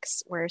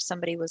Netflix where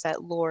somebody was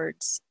at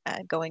Lourdes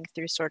going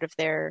through sort of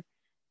their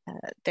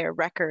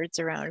records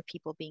around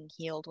people being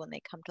healed when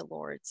they come to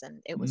Lourdes,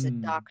 and it was a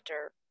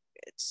doctor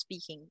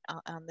speaking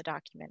on the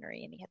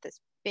documentary, and he had this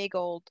big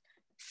old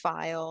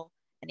file,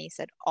 and he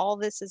said, all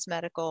this is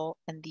medical,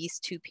 and these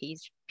two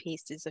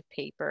pieces of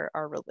paper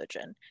are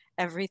religion.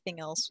 Everything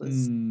else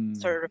was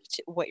sort of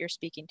what you're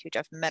speaking to,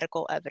 Jeff,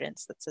 medical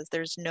evidence that says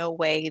there's no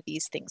way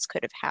these things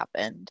could have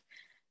happened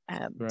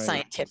right.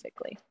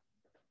 Scientifically.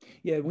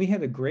 Yeah, we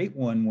had a great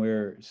one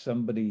where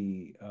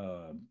somebody,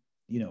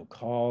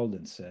 called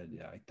and said,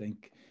 yeah, I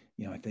think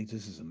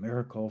this is a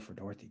miracle for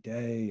Dorothy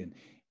Day. And,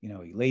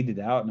 he laid it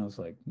out and I was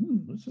like,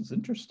 this is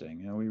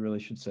interesting. We really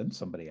should send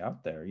somebody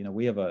out there.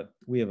 We have an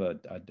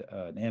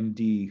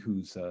MD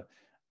who's a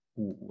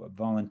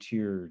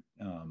volunteer,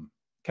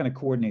 kind of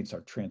coordinates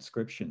our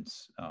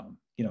transcriptions.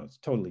 It's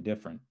totally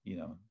different,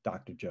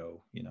 Dr.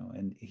 Joe,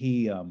 and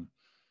we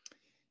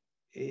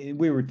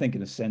were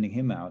thinking of sending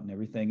him out and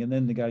everything. And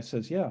then the guy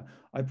says, yeah,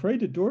 I prayed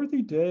to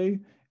Dorothy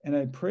Day and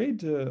I prayed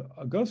to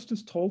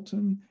Augustus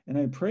Tolton and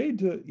I prayed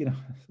to,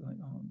 it's like,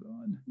 oh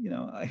God, you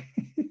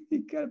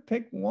got to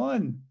pick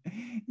one.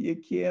 You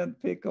can't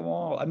pick them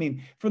all. I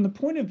mean, from the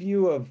point of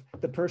view of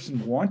the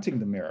person wanting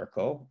the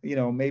miracle,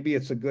 maybe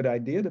it's a good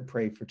idea to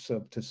pray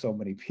to so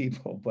many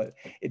people, but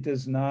it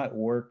does not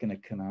work in a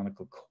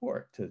canonical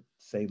court to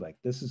say like,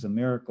 this is a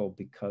miracle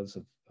because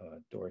of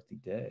Dorothy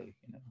Day,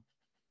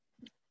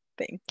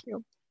 Thank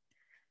you.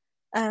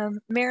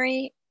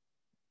 Mary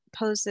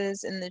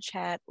poses in the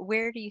chat,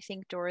 where do you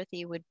think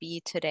Dorothy would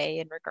be today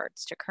in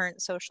regards to current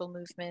social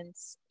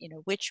movements?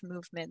 Which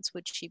movements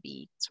would she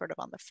be sort of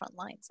on the front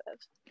lines of?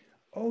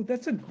 Oh,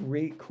 that's a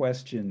great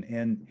question.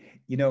 And,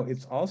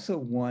 it's also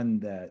one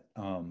that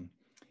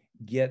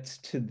gets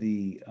to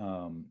the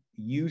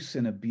use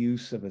and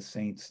abuse of a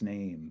saint's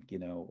name.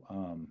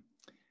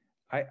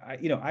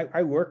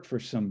 I worked for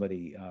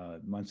somebody,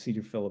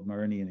 Monsignor Philip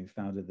Murney, and he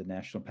founded the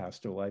National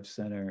Pastoral Life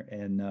Center.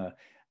 And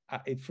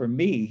for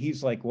me,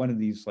 he's like one of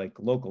these like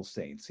local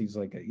saints. He's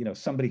like,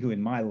 somebody who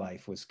in my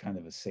life was kind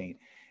of a saint.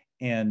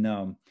 And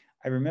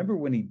I remember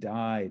when he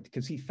died,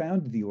 because he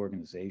founded the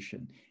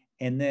organization.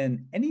 And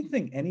then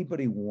anything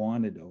anybody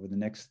wanted over the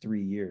next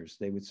 3 years,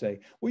 they would say,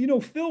 well,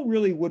 Phil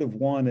really would have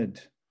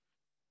wanted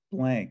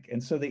blank.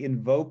 And so they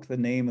invoke the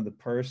name of the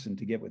person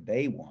to get what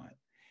they want.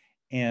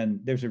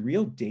 And there's a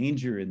real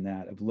danger in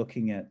that of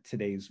looking at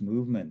today's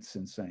movements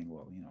and saying,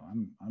 well,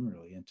 I'm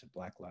really into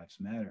Black Lives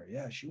Matter.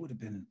 Yeah, she would have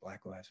been in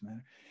Black Lives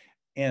Matter.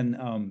 And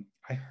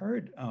I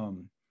heard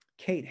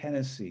Kate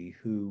Hennessy,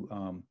 who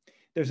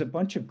there's a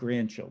bunch of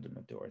grandchildren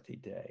of Dorothy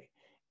Day.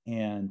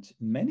 And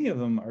many of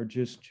them are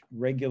just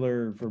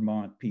regular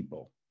Vermont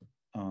people.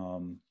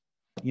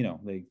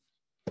 They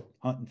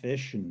hunt and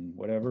fish and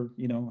whatever,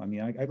 I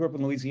mean, I grew up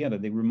in Louisiana.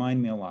 They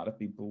remind me a lot of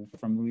people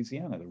from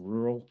Louisiana. The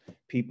rural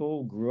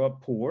people grew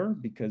up poor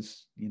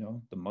because,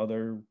 the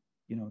mother,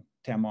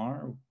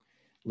 Tamar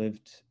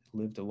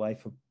lived a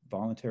life of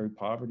voluntary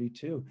poverty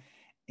too.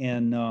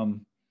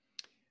 And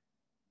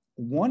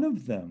one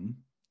of them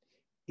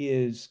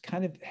has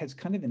kind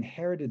of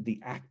inherited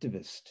the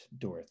activist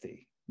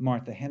Dorothy,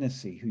 Martha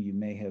Hennessy, who you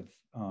may have,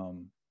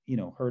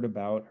 heard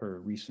about her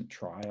recent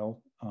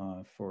trial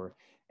for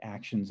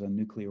actions on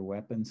nuclear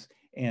weapons.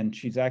 And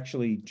she's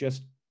actually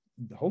just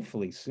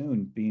hopefully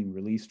soon being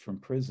released from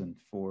prison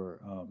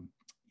for,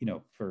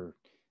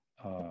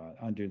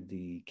 under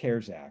the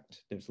CARES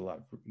Act. There's a lot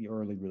of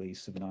early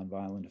release of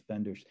nonviolent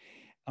offenders.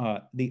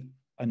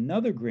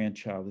 Another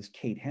grandchild is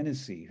Kate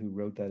Hennessy, who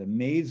wrote that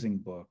amazing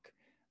book,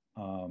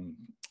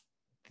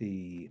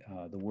 the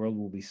World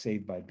Will Be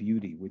Saved by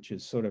Beauty, which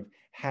is sort of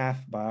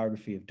half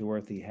biography of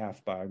Dorothy,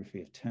 half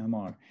biography of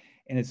Tamar.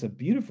 And it's a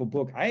beautiful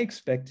book. I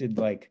expected,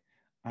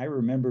 I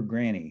remember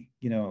Granny,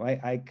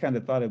 I kind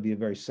of thought it'd be a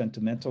very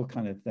sentimental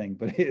kind of thing,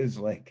 but it is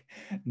like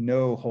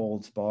no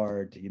holds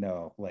barred,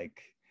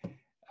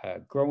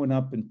 growing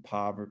up in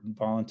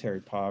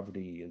voluntary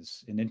poverty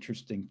is an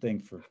interesting thing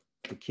for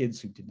the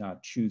kids who did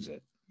not choose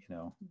it.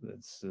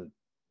 That's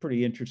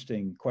pretty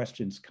interesting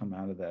questions come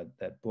out of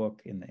that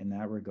book in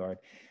that regard.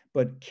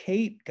 But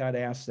Kate got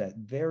asked that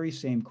very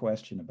same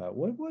question about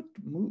what.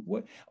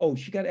 Oh,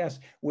 she got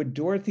asked, would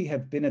Dorothy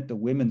have been at the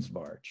Women's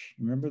March?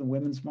 Remember the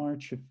Women's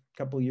March a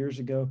couple of years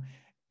ago?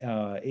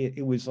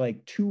 It was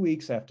like 2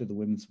 weeks after the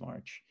Women's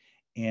March,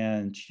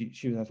 and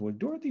she was asked, would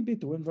Dorothy be at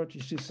the Women's March?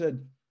 And she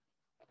said,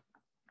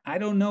 I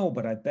don't know,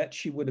 but I bet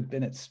she would have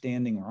been at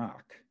Standing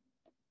Rock,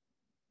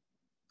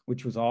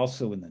 which was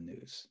also in the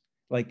news.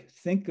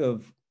 Think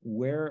of,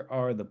 where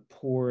are the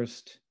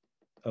poorest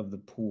of the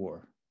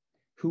poor?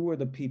 Who are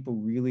the people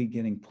really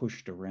getting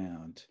pushed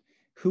around?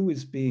 Who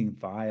is being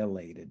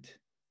violated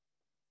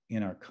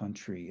in our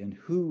country? And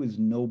who is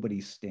nobody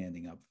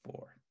standing up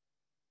for?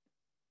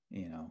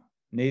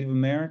 Native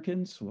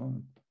Americans, well,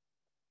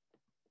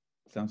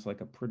 sounds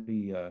like a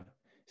pretty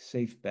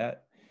safe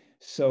bet.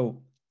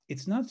 So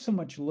it's not so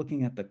much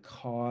looking at the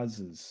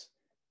causes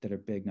that are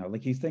big now.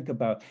 You think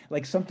about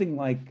something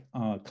like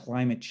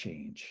climate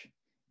change.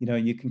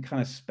 You can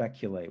kind of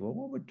speculate, well,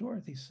 what would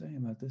Dorothy say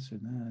about this or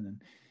that?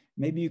 And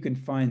maybe you can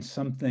find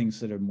some things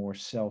that are more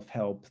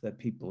self-help that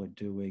people are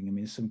doing. I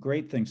mean, some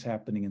great things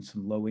happening in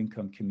some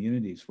low-income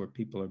communities where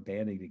people are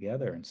banding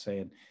together and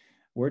saying,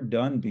 we're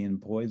done being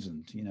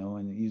poisoned,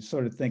 and you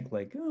sort of think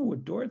oh,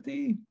 would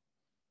Dorothy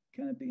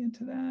kind of be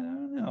into that? I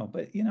don't know.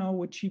 But,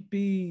 would she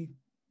be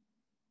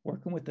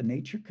working with the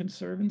Nature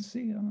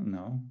Conservancy? I don't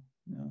know.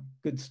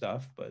 Good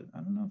stuff, but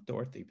I don't know if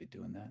Dorothy would be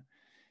doing that.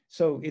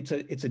 So it's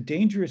a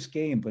dangerous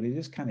game, but it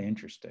is kind of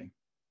interesting.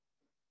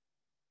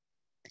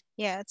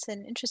 Yeah, it's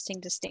an interesting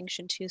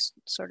distinction too,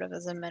 sort of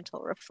as a mental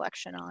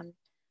reflection on,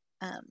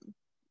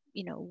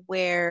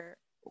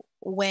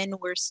 when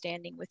we're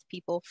standing with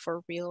people for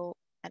real,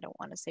 I don't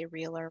want to say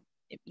real or,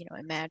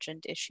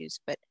 imagined issues,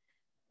 but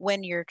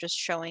when you're just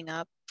showing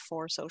up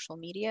for social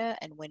media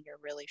and when you're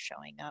really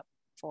showing up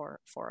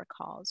for a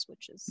cause,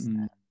 which is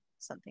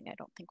something I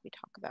don't think we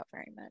talk about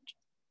very much.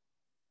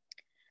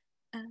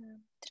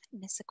 Did I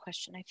miss a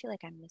question? I feel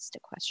like I missed a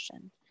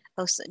question.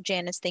 Oh, so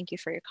Janice, thank you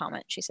for your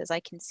comment. She says, I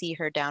can see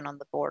her down on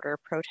the border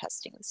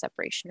protesting the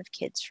separation of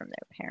kids from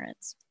their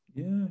parents.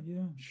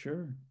 Yeah,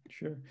 sure.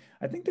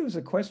 I think there was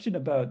a question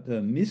about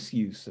the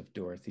misuse of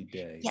Dorothy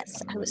Day. Yes,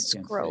 I was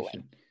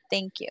scrolling.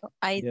 Thank you.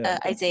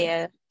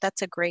 Isaiah,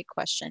 that's a great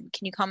question.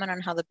 Can you comment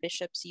on how the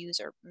bishops use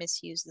or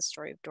misuse the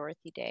story of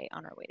Dorothy Day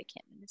on our way to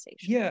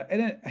canonization? Yeah,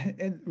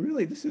 and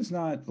really, this is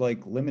not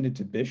limited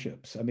to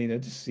bishops. I mean, I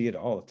just see it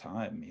all the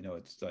time.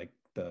 It's like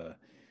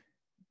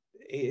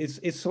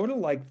it's sort of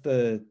like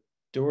the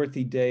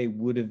Dorothy Day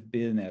would have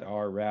been at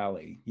our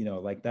rally,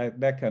 like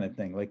that kind of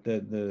thing, like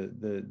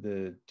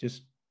the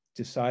just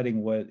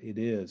deciding what it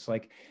is.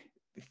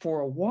 For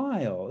a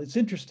while, it's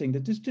interesting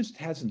that this just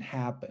hasn't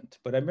happened.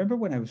 But I remember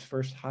when I was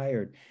first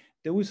hired,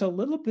 there was a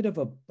little bit of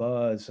a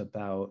buzz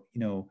about,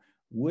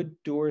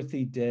 would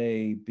Dorothy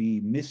Day be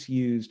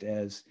misused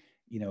as,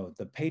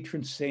 the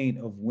patron saint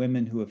of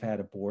women who have had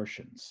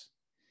abortions?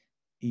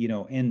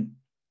 And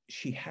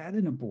she had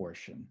an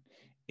abortion.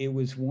 It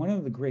was one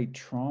of the great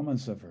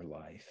traumas of her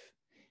life.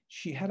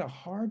 She had a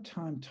hard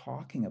time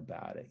talking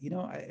about it.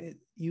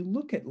 You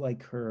look at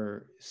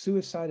her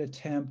suicide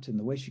attempt and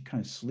the way she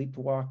kind of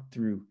sleepwalked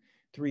through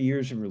 3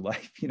 years of her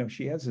life.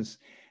 She has this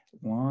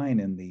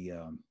line in the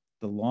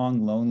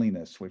long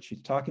loneliness where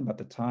she's talking about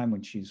the time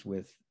when she's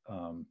with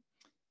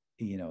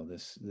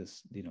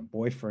this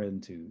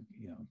boyfriend who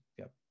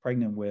got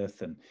pregnant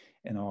with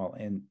and all.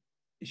 And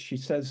she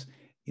says,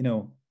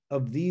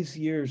 of these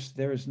years,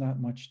 there is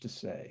not much to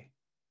say.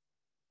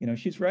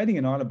 She's writing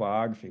an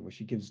autobiography where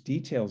she gives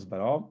details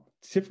about all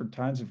different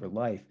times of her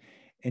life.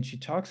 And she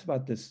talks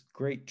about this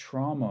great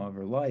trauma of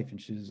her life. And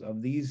she says, of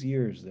these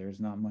years, there's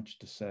not much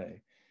to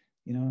say.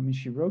 You know, I mean,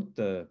 she wrote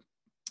the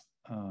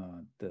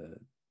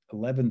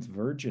 11th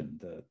Virgin,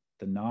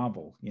 the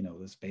novel, you know,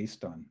 that's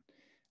based on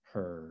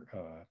her,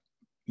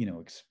 you know,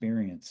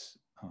 experience,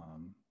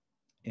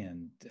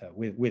 and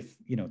with,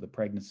 you know, the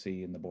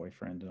pregnancy and the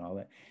boyfriend and all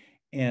that.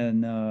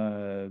 And,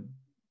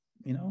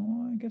 you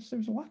know, I guess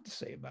there's a lot to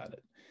say about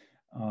it.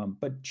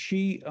 But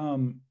she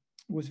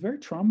was very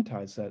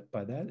traumatized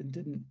by that and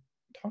didn't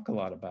talk a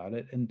lot about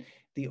it. And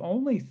the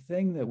only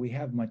thing that we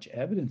have much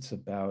evidence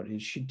about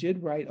is she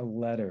did write a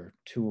letter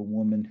to a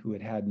woman who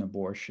had had an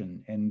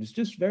abortion and was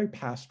just very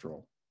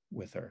pastoral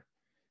with her.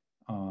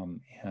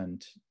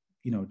 And,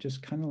 you know,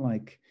 just kind of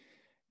like,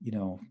 you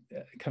know,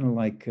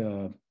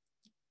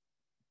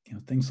 you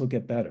know, things will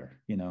get better,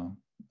 you know.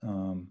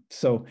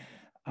 So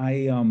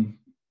I,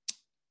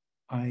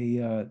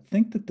 I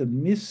think that the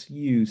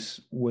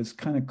misuse was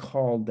kind of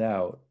called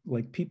out.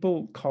 Like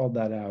people called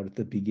that out at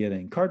the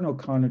beginning. Cardinal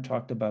O'Connor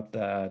talked about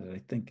that. And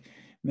I think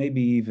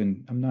maybe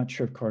even, I'm not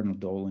sure if Cardinal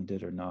Dolan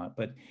did or not,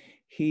 but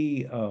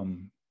he,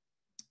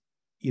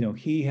 you know,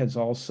 he has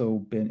also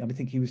been, I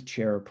think he was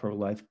chair of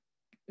pro-life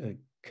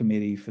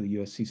committee for the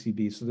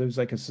USCCB. So there's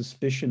like a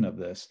suspicion of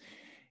this.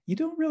 You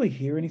don't really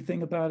hear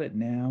anything about it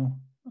now.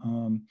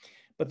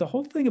 But the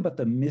whole thing about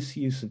the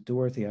misuse of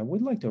Dorothy, I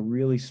would like to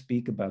really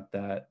speak about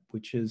that,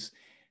 which is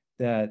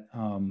that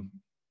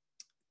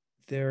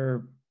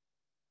there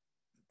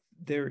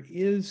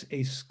is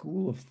a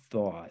school of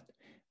thought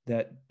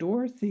that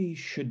Dorothy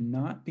should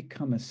not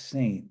become a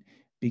saint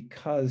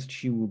because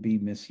she will be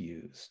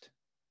misused.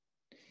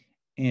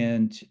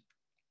 And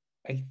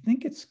I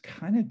think it's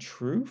kind of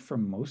true for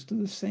most of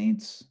the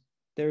saints.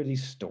 There are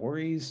these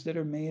stories that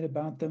are made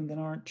about them that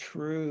aren't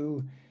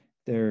true.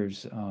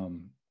 There's,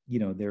 you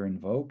know, they're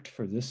invoked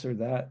for this or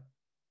that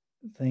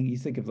thing. You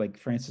think of like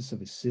Francis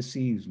of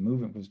Assisi, whose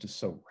movement was just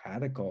so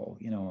radical,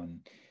 you know,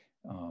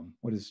 and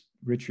what does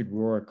Richard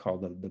Rohr call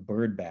the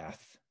bird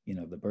bath, you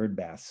know, the bird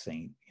bath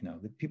saint, you know,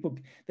 the people,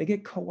 they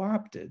get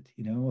co-opted,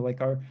 you know,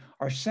 like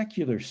our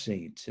secular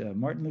saint,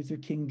 Martin Luther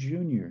King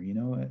Jr., you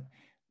know,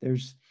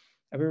 there's,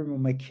 I remember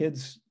when my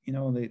kids, you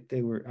know,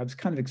 they were, I was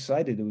kind of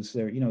excited. It was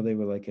their, you know, they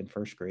were like in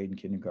first grade and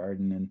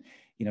kindergarten and,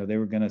 you know, they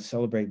were going to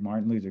celebrate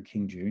Martin Luther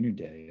King Jr.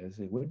 Day. I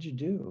said, what did you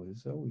do? I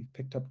said, oh, we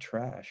picked up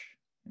trash.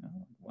 You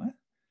know, what?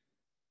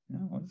 You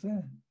know, what's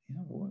that? You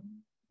know,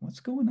 what's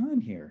going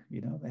on here?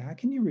 You know, how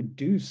can you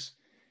reduce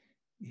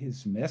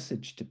his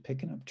message to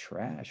picking up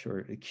trash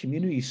or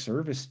community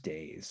service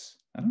days?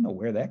 I don't know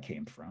where that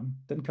came from.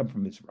 It didn't come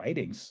from his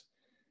writings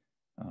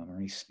or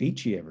any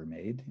speech he ever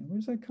made. Where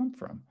does that come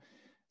from?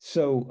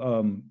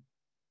 So,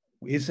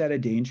 is that a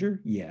danger?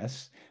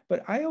 Yes,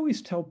 but I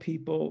always tell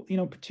people, you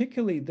know,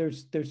 particularly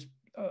there's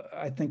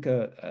I think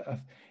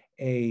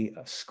a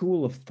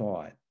school of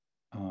thought,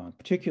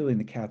 particularly in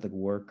the Catholic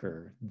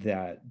worker,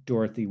 that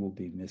Dorothy will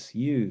be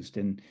misused,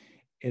 and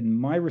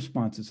my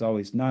response is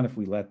always not if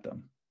we let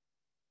them.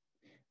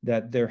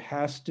 That there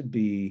has to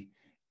be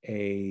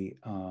a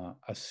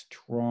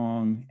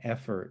strong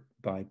effort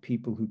by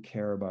people who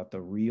care about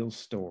the real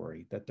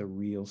story, that the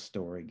real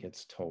story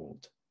gets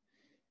told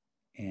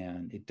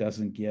and it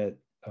doesn't get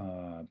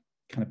kind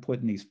of put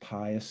in these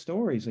pious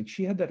stories. Like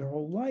she had that her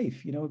whole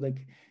life, you know,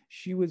 like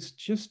she was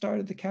just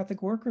started the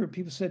Catholic worker. And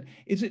people said,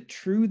 is it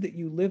true that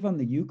you live on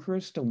the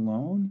Eucharist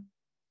alone?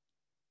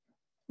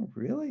 Oh,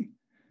 really?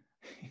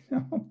 You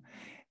know,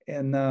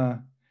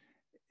 and,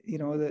 you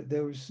know, that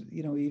there was,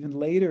 you know, even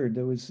later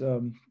there was,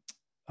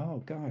 oh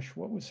gosh,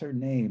 what was her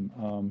name?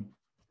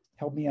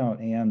 Help me out.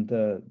 And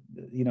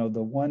you know,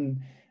 the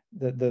one,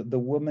 the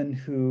woman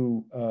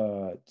who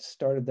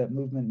started that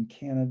movement in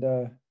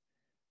Canada.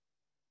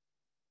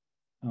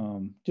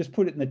 Just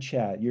put it in the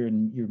chat. You're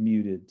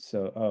muted.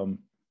 So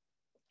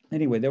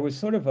anyway, there was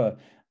sort of a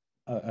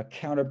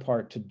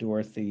counterpart to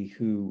Dorothy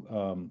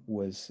who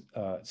was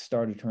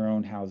started her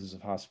own houses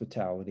of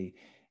hospitality,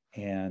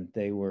 and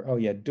they were, oh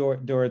yeah,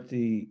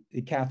 Dorothy,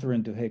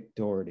 Catherine Duhick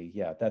Doherty.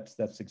 Yeah,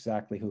 that's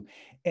exactly who.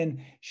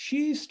 And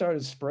she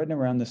started spreading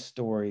around the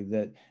story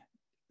that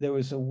there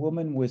was a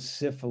woman with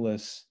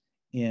syphilis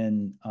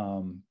in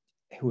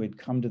who had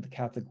come to the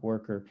Catholic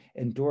worker,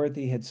 and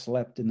Dorothy had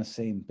slept in the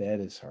same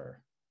bed as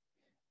her.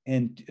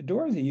 And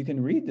Dorothy, you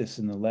can read this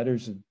in the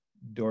letters of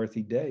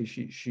Dorothy Day.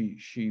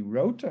 She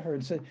wrote to her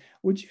and said,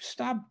 "Would you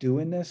stop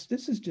doing this?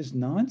 This is just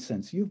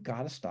nonsense. You've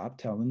got to stop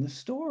telling the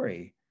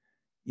story."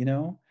 You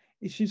know,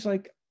 and she's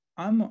like,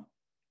 "I'm,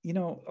 you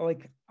know,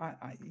 like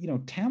you know,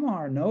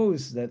 Tamar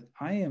knows that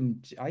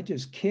I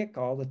just kick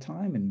all the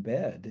time in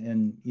bed,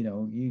 and you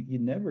know, you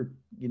never,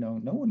 you know,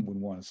 no one would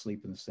want to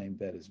sleep in the same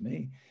bed as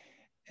me."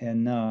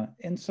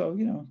 And so,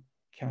 you know,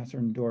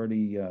 Catherine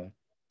Doherty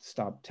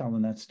stopped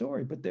telling that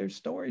story. But there's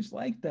stories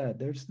like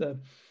that.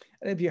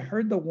 Have you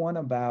heard the one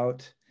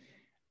about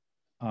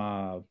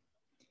uh,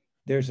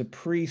 there's a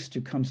priest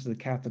who comes to the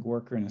Catholic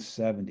worker in his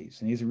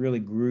 70s, and he's a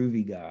really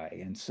groovy guy.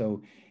 And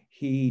so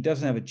he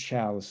doesn't have a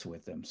chalice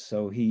with him.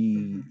 So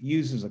he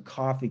uses a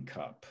coffee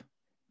cup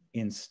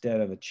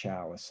instead of a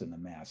chalice in the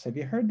Mass. Have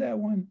you heard that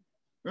one?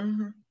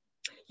 Mm-hmm.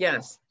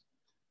 Yes.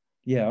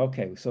 Yeah,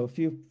 okay. So a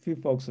few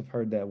folks have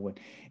heard that one.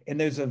 And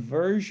there's a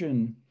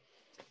version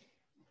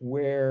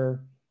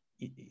where,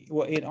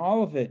 well, in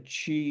all of it,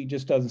 she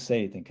just doesn't say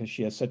anything because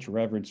she has such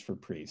reverence for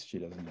priests. She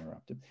doesn't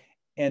interrupt him.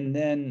 And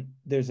then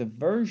there's a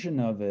version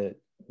of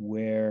it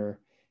where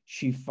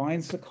she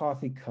finds the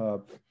coffee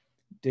cup,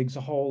 digs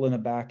a hole in a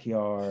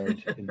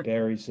backyard, and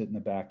buries it in the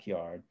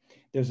backyard.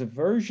 There's a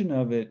version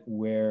of it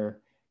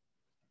where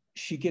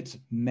she gets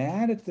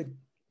mad at the,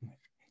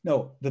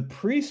 no, the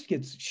priest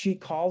gets, she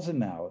calls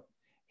him out.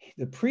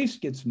 The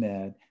priest gets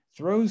mad,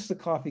 throws the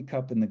coffee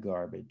cup in the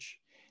garbage.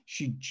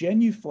 She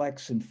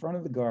genuflects in front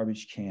of the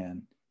garbage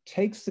can,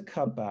 takes the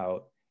cup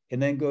out,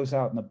 and then goes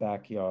out in the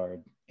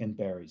backyard and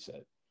buries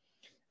it.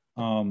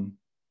 Um,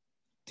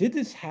 did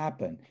this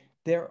happen?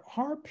 There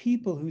are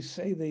people who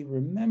say they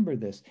remember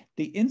this.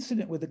 The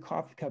incident with the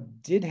coffee cup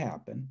did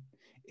happen.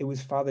 It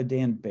was Father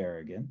Dan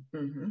Berrigan.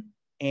 Mm-hmm.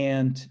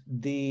 And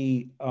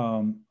the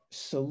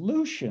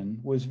solution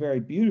was very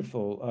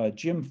beautiful.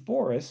 Jim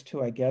Forrest,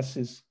 who I guess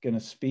is going to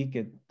speak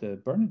at the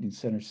Bernardine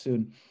Center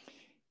soon,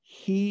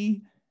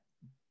 he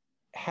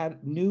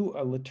knew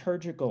a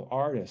liturgical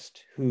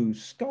artist who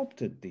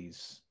sculpted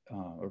these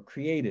or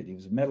created. He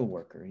was a metal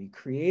worker. He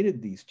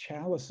created these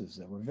chalices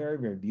that were very,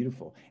 very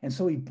beautiful. And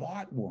so he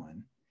bought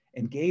one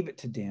and gave it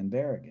to Dan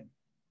Berrigan.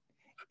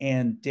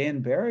 And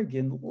Dan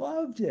Berrigan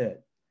loved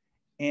it.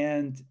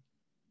 And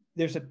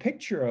there's a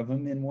picture of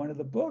him in one of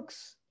the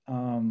books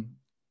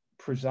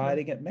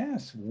presiding at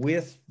Mass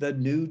with the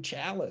new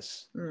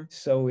chalice.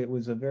 So it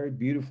was a very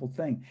beautiful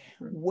thing.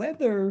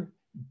 Whether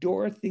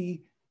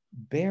Dorothy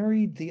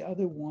buried the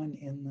other one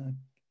in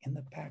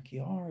the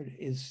backyard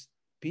is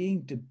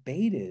being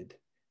debated.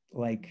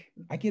 Like,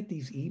 I get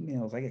these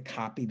emails, I get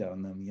copied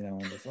on them, you know,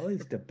 and there's all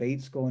these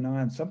debates going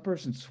on. Some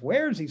person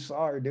swears he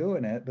saw her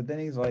doing it, but then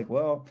he's like,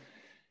 well,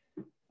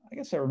 I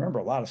guess I remember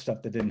a lot of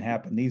stuff that didn't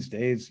happen these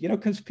days, you know,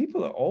 because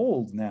people are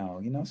old now,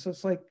 you know, so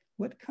it's like,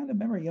 what kind of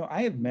memory? You know,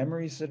 I have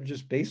memories that are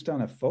just based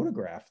on a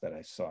photograph that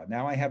I saw.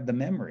 Now I have the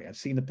memory. I've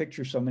seen the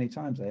picture so many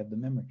times, I have the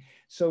memory.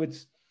 So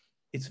it's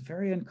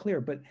very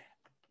unclear. But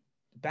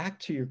back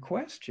to your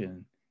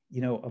question,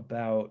 you know,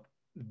 about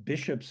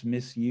bishops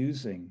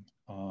misusing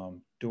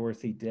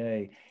Dorothy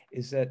Day,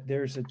 is that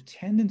there's a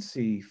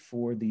tendency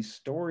for these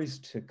stories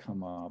to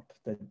come up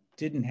that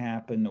didn't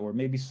happen, or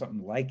maybe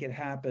something like it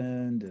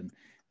happened, and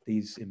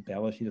these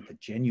embellish, you know, the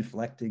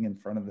genuflecting in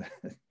front of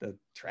the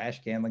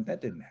trash can, like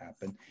that didn't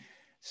happen.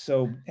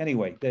 So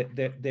anyway,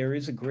 there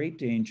is a great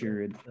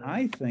danger, and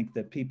I think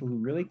that people who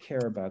really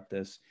care about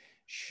this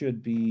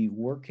should be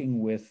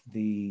working with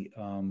the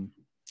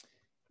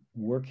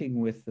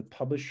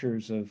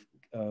publishers of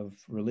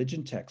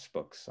religion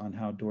textbooks on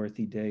how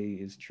Dorothy Day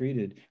is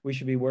treated. We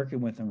should be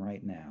working with them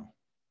right now.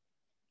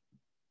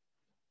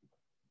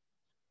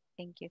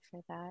 Thank you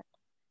for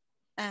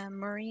that.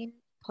 Maureen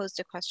posed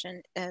a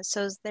question.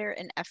 So is there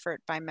an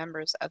effort by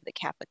members of the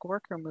Catholic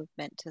worker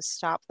movement to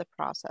stop the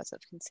process of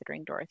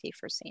considering Dorothy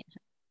for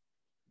sainthood?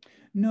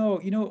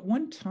 No, you know, at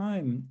one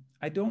time,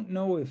 I don't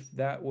know if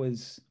that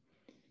was,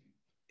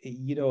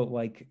 you know,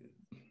 like,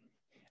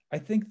 I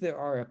think there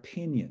are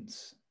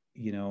opinions,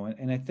 you know,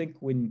 and I think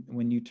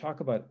when you talk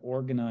about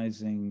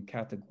organizing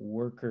Catholic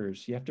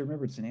workers, you have to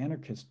remember it's an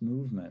anarchist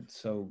movement.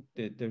 So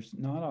there's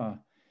not a,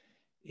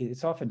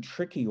 it's often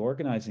tricky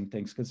organizing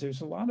things because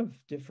there's a lot of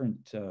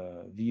different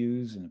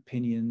views and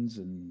opinions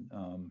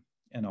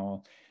and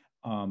all.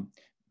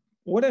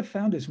 What I've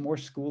found is more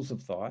schools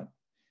of thought,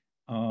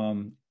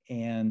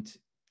 and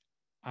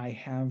I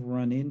have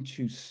run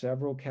into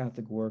several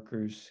Catholic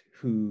workers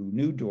who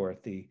knew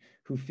Dorothy,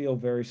 who feel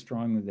very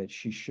strongly that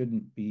she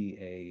shouldn't be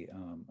a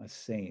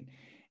saint.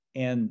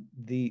 And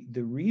the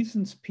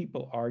reasons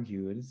people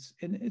argue,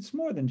 it's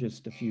more than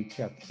just a few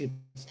Catholic.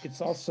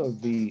 It's also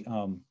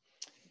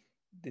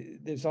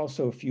there's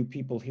also a few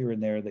people here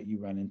and there that you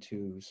run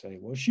into who say,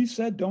 well, she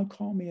said, don't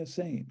call me a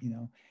saint. You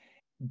know,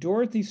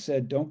 Dorothy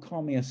said, don't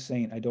call me a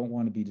saint. I don't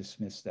want to be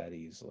dismissed that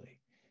easily.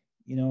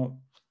 You know,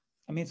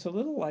 I mean, it's a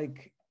little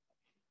like,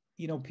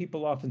 you know,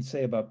 people often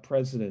say about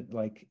president,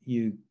 like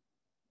you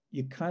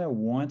kind of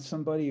want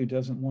somebody who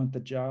doesn't want the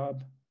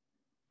job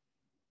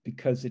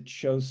because it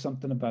shows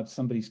something about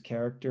somebody's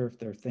character if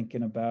they're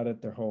thinking about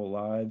it their whole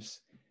lives.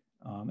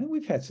 And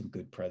we've had some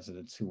good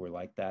presidents who were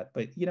like that,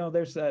 but you know,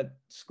 there's that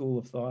school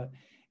of thought.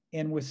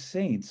 And with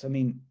saints, I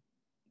mean,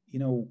 you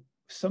know,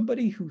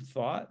 somebody who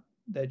thought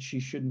that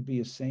she shouldn't be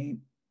a saint,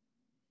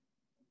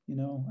 you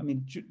know, I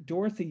mean,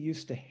 Dorothy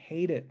used to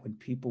hate it when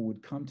people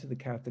would come to the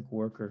Catholic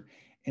worker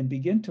and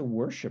begin to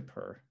worship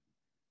her,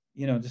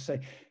 you know, to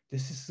say,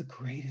 this is the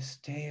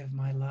greatest day of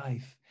my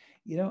life,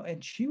 you know,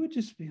 and she would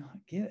just be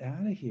like, get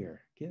out of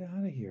here, get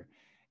out of here.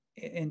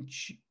 And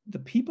the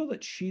people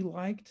that she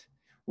liked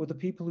were the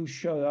people who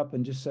showed up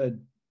and just said,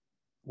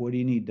 what do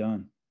you need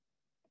done?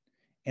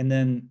 And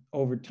then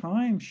over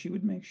time, she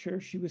would make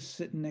sure she was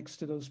sitting next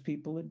to those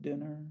people at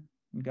dinner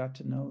and got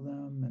to know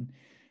them. And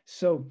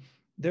so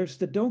there's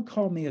the don't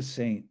call me a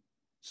saint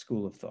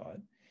school of thought.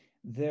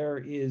 There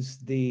is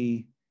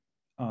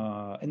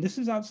and this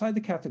is outside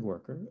the Catholic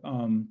worker.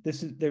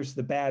 There's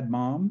the bad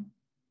mom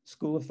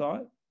school of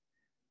thought,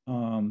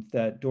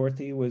 that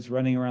Dorothy was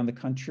running around the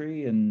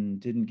country and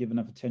didn't give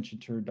enough attention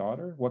to her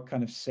daughter. What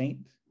kind of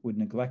saint would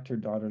neglect her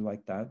daughter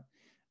like that?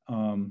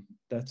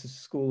 That's a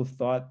school of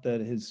thought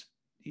that has,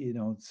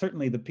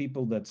 certainly the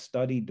people that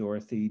study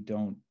Dorothy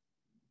don't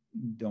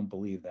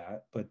believe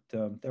that, but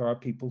there are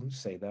people who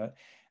say that.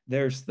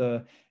 There's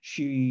the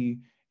she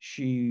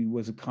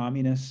was a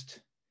communist,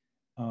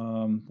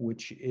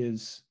 which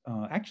is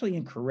actually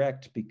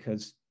incorrect,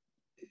 because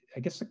I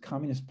guess the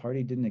Communist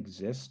Party didn't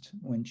exist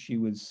when she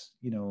was,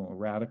 a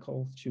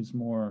radical. She was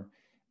more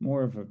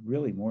of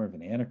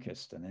an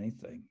anarchist than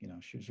anything.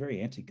 She was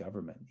very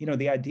anti-government.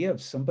 The idea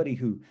of somebody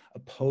who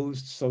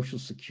opposed Social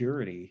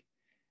Security,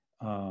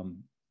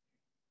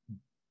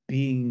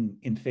 being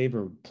in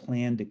favor of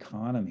planned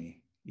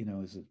economy,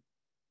 is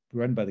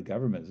run by the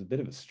government, is a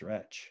bit of a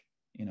stretch.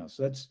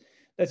 So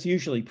that's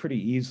usually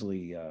pretty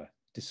easily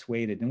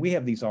dissuaded. And we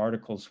have these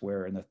articles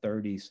where in the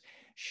 30s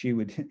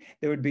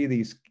there would be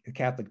these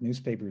Catholic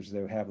newspapers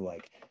that would have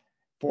like,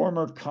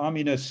 former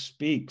communist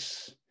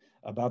speaks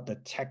about the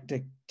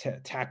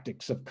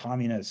tactics of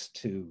communists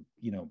to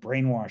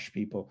brainwash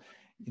people.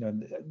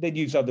 They'd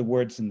use other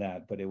words than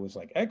that, but it was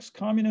like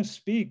ex-communist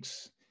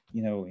speaks,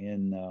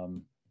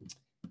 in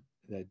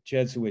the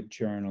Jesuit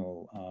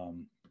journal.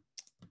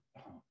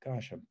 Oh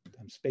gosh,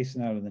 I'm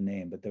spacing out on the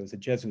name, but there was a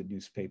Jesuit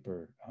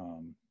newspaper,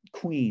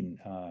 Queen.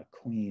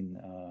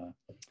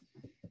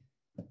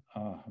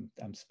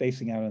 I'm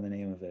spacing out on the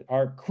name of it.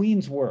 Our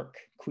Queen's Work,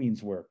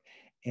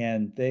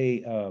 and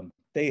they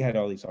had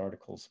all these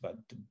articles about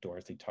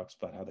Dorothy talks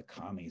about how the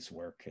commies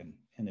work,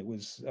 and it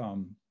was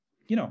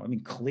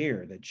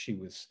clear that she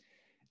was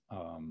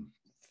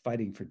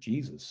fighting for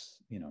Jesus,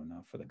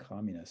 not for the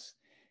communists.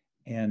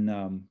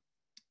 And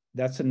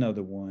that's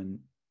another one.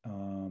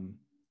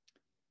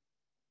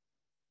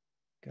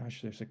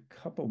 Gosh, there's a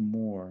couple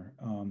more.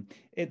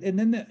 And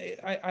then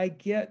I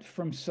get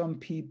from some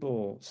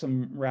people,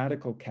 some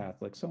radical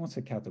Catholics, I won't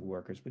say Catholic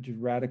workers, but just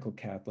radical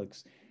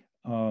Catholics,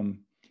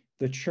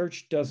 the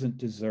church doesn't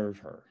deserve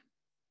her.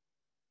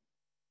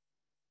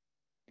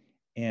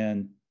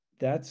 And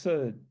that's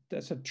a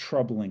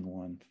troubling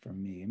one for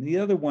me. I mean, the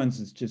other ones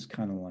is just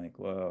kind of like,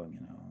 well,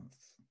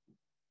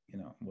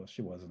 well,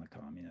 she wasn't a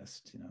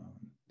communist,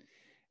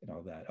 and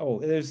all that. Oh,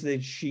 there's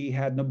that she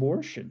had an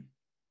abortion.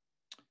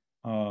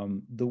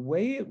 The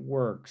way it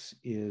works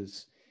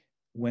is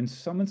when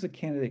someone's a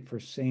candidate for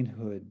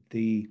sainthood,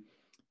 the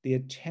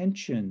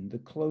attention, the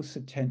close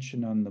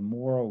attention on the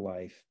moral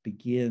life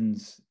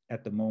begins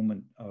at the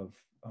moment of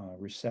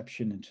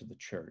reception into the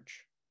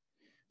church.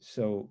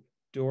 So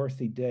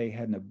Dorothy Day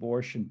had an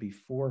abortion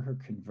before her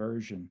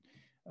conversion,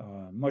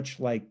 much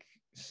like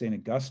St.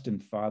 Augustine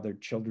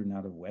fathered children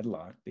out of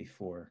wedlock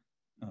before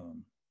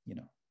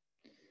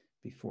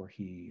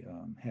he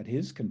had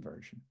his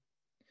conversion.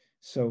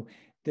 So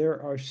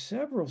there are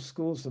several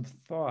schools of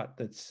thought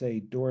that say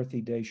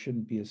Dorothy Day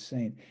shouldn't be a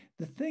saint.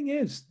 The thing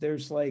is,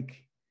 there's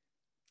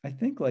I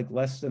think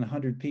less than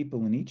 100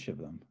 people in each of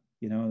them.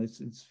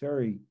 It's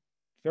very,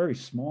 very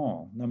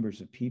small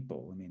numbers of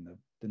people. I mean,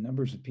 the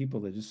numbers of people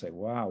that just say,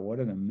 wow, what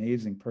an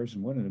amazing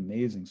person, what an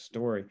amazing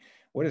story,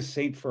 what a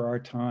saint for our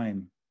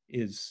time,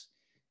 is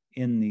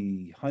in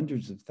the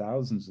hundreds of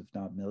thousands, if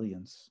not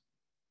millions.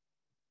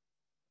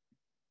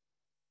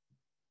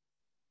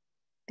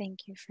 Thank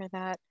you for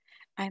that.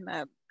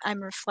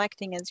 I'm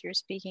reflecting as you're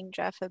speaking,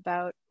 Jeff,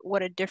 about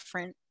what a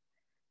different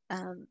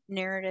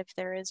narrative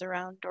there is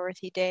around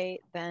Dorothy Day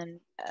than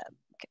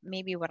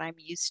maybe what I'm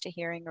used to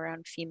hearing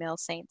around female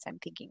saints. I'm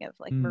thinking of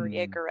like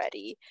Maria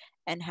Goretti,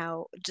 and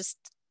how just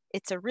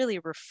it's a really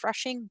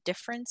refreshing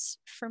difference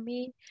for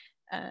me,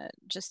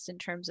 just in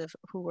terms of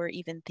who we're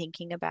even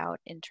thinking about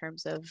in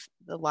terms of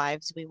the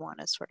lives we want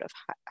to sort of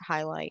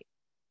highlight,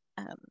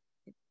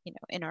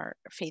 in our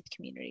faith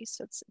community.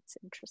 So it's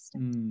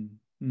interesting.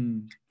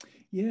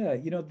 Yeah,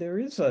 there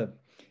is an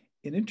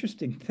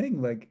interesting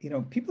thing.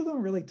 People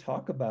don't really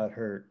talk about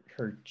her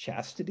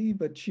chastity,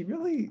 but she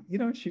really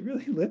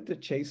lived a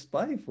chaste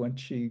life when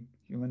she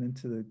went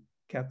into the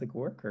Catholic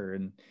worker.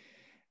 And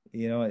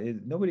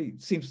nobody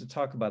seems to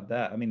talk about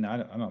that. I mean, I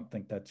don't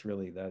think that's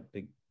really that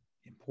big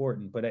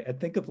important, but I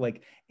think of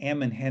like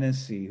Ammon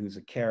Hennessy, who's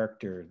a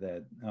character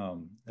that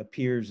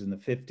appears in the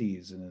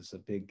 50s and is a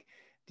big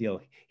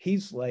deal.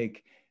 He's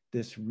like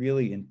this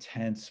really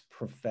intense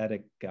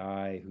prophetic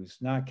guy who's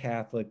not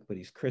Catholic, but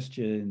he's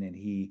Christian, and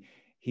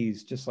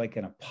he's just like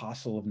an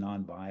apostle of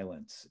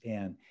nonviolence.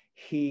 And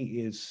he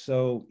is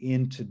so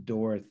into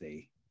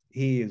Dorothy.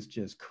 He is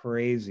just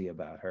crazy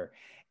about her.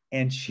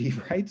 And she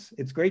writes,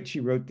 it's great she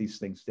wrote these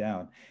things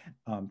down.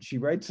 She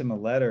writes him a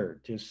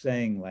letter just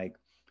saying like,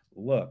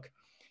 look,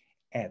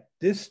 at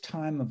this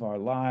time of our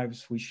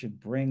lives, we should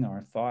bring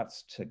our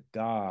thoughts to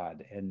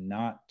God and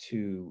not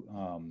to,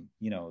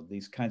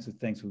 these kinds of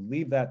things. We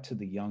leave that to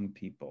the young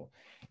people.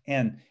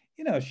 And,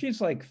 she's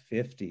like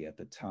 50 at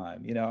the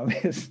time, I mean,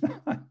 it's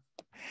not,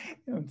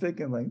 I'm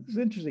thinking like, it's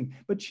interesting,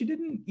 but she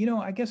didn't,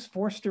 I guess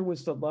Forster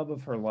was the love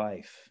of her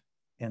life.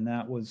 And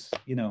that was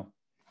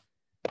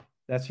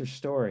that's her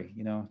story.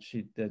 You know,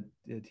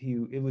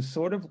 it was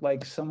sort of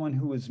like someone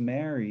who was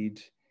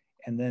married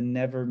and then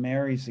never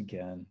marries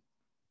again.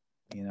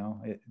 You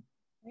know,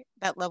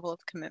 That level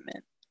of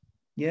commitment.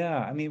 yeah.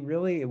 I mean,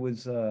 really, it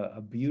was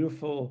a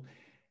beautiful,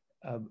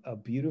 a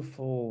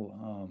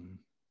beautiful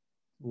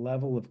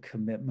level of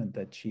commitment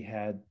that she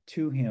had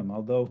to him.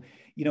 Although,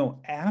 you know,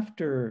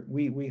 after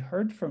we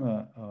heard from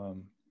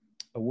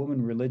a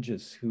woman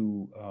religious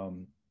who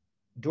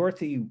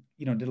Dorothy,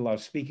 you know, did a lot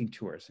of speaking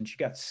tours, and she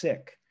got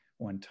sick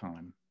one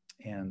time,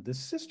 and this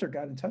sister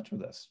got in touch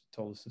with us,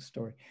 told us the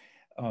story.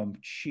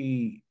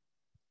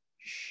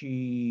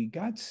 She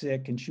got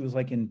sick and she was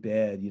like in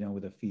bed, you know,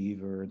 with a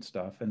fever and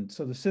stuff. And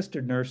so the sister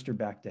nursed her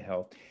back to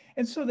health.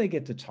 And so they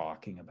get to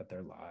talking about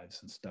their lives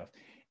and stuff.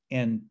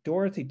 And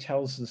Dorothy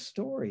tells the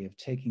story of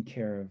taking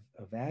care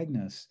of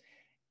Agnes.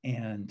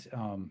 And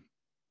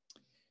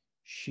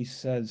she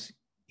says,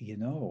 you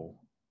know,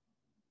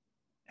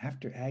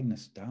 after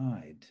Agnes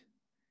died,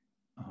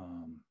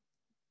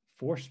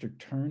 Forster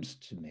turns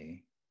to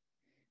me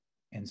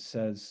and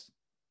says,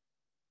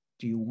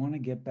 do you want to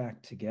get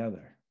back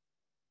together?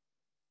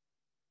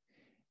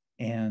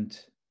 And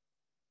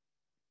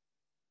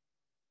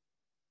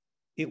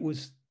it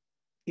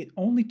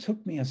only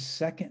took me a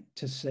second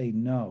to say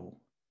no,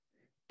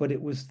 but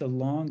it was the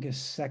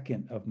longest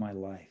second of my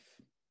life.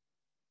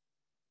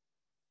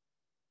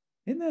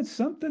 Isn't that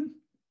something?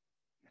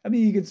 I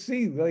mean, you can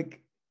see like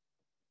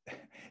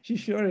she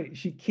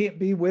can't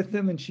be with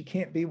him and she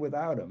can't be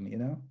without him, you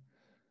know?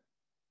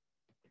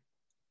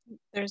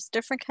 There's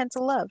different kinds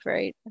of love,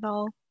 right? It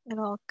all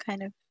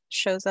kind of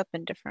shows up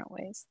in different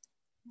ways.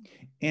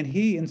 And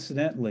he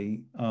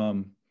incidentally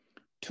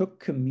took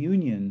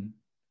communion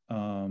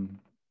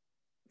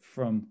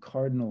from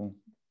Cardinal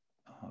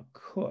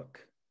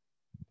Cook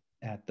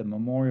at the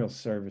memorial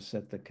service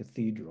at the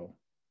cathedral.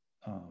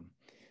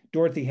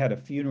 Dorothy had a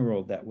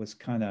funeral that was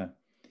kind of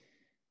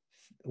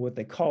what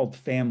they called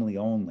family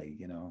only,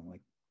 you know,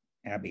 like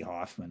Abby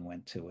Hoffman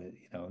went to it.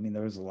 You know, I mean,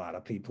 there was a lot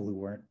of people who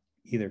weren't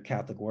either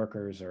Catholic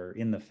workers or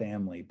in the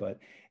family, but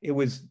it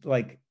was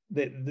like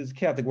this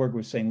Catholic worker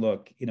was saying,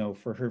 look, you know,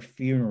 for her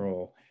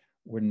funeral,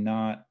 we're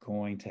not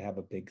going to have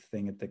a big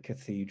thing at the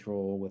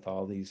cathedral with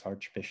all these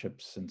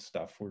archbishops and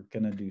stuff. We're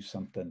going to do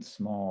something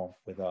small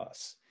with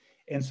us.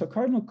 And so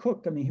Cardinal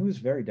Cook, I mean, he was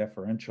very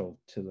deferential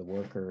to the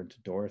worker and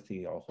to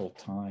Dorothy the whole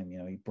time. You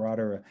know, he brought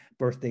her a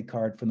birthday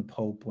card from the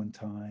Pope one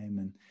time,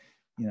 and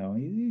you know,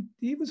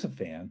 he was a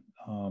fan.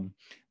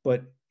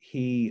 But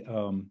he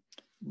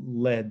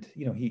led,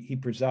 you know, he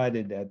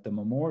presided at the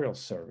memorial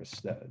service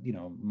that, you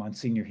know,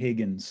 Monsignor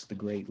Higgins, the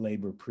great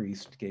labor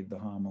priest, gave the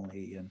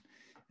homily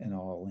and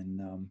all.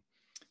 And,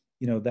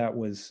 you know, that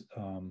was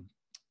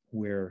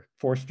where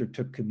Forster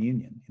took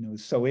communion. You know, it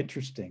was so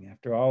interesting.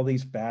 After all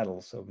these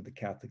battles over the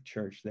Catholic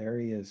Church, there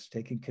he is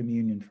taking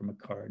communion from a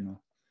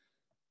cardinal.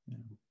 You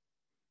know.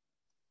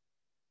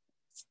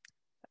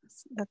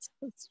 That's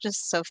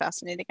just so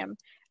fascinating.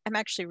 I'm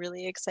actually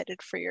really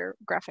excited for your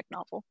graphic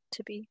novel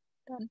to be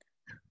done.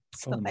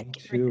 So Oh, I me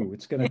can read too. it.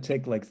 It's going to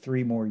take like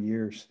 3 more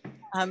years.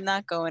 I'm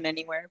not going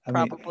anywhere, I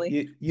mean,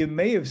 probably. you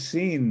may have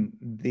seen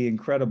the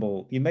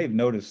incredible, you may have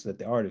noticed that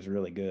the art is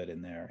really good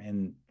in there,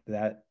 and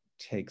that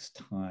takes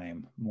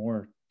time,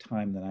 more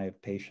time than I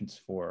have patience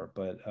for.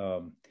 But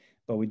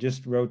we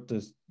just wrote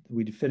this,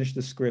 we finished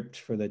the script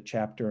for the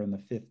chapter in the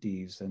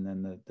 50s, and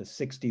then the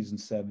 60s and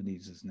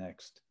 70s is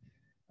next.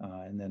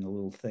 And then a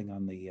little thing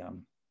on the,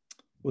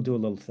 we'll do a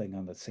little thing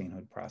on the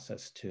sainthood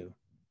process too.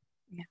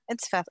 Yeah,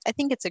 it's fast. I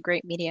think it's a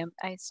great medium.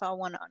 I saw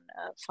one on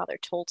Father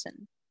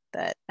Tolton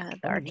that the Oh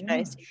yeah,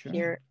 Archdiocese sure.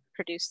 here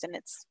produced, and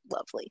it's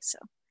lovely. So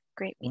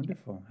great medium.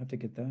 Wonderful. I have to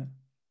get that.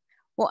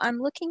 Well, I'm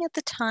looking at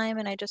the time,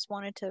 and I just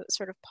wanted to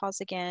sort of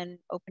pause again,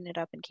 open it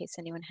up in case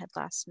anyone had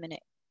last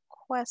minute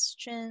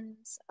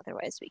questions.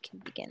 Otherwise, we can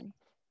begin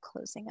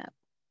closing up.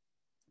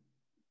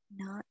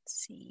 Not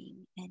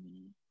seeing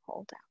any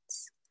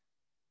holdouts.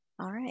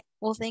 All right.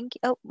 Well, thank you.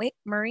 Oh, wait,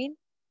 Maureen,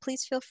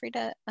 please feel free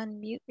to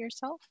unmute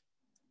yourself.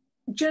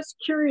 Just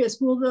curious,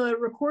 will the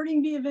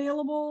recording be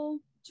available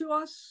to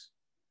us?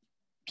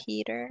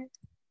 Peter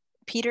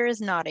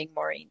is nodding,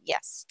 Maureen.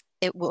 Yes,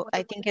 it will.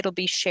 I think it'll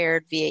be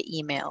shared via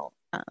email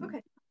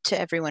Okay, to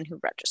everyone who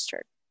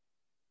registered.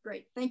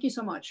 great. Thank you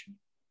so much.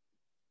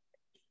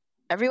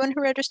 Everyone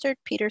who registered?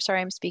 Peter,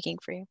 sorry, I'm speaking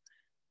for you.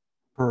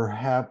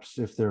 Perhaps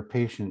if they're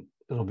patient,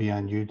 it'll be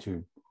on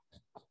YouTube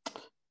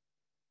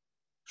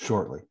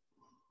shortly.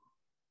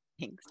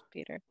 Thanks,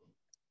 Peter.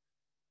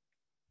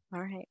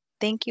 All right.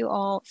 Thank you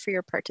all for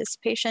your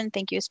participation.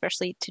 Thank you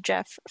especially to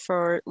Jeff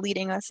for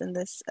leading us in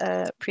this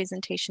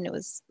presentation. It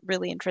was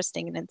really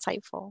interesting and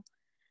insightful.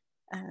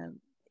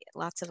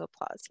 Lots of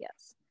applause,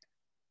 yes.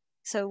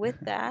 So with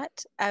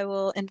that, I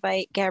will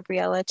invite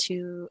Gabriella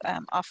to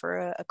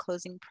offer a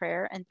closing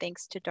prayer, and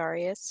thanks to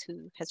Darius,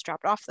 who has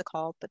dropped off the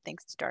call, but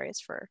thanks to Darius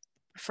for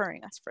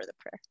referring us for the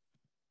prayer.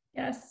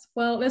 Yes,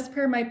 well, this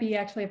prayer might be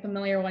actually a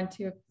familiar one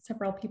to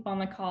several people on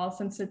the call,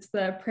 since it's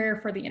the prayer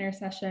for the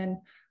intercession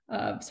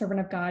of servant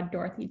of God,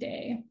 Dorothy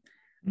Day.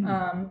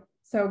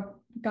 So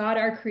God,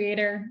 our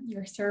creator,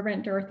 your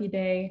servant Dorothy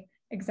Day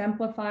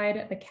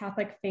exemplified the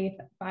Catholic faith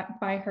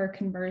by her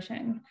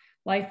conversion,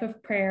 life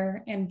of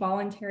prayer and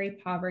voluntary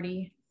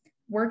poverty,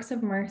 works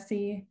of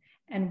mercy,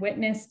 and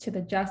witness to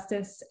the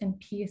justice and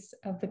peace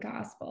of the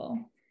gospel.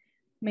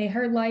 May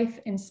her life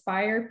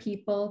inspire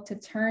people to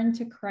turn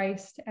to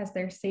Christ as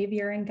their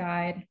savior and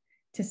guide,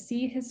 to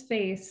see his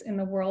face in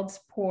the world's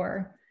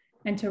poor,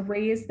 and to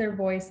raise their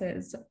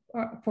voices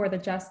for the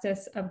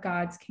justice of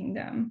God's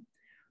kingdom.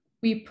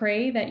 We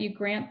pray that you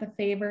grant the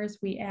favors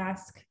we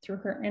ask through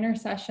her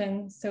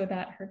intercession so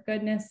that her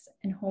goodness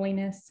and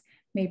holiness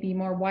may be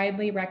more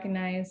widely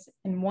recognized,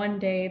 and one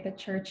day the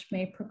church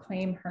may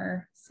proclaim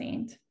her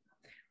saint.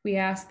 We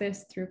ask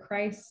this through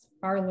Christ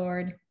our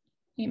Lord.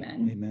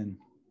 Amen. Amen.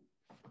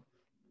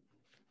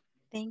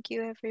 Thank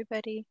you,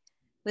 everybody.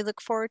 We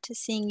look forward to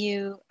seeing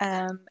you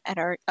at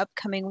our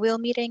upcoming wheel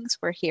meetings.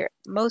 We're here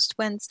most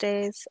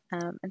Wednesdays.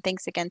 And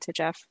thanks again to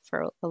Jeff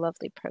for a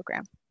lovely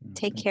program.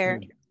 Take care.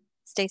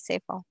 Stay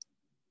safe all.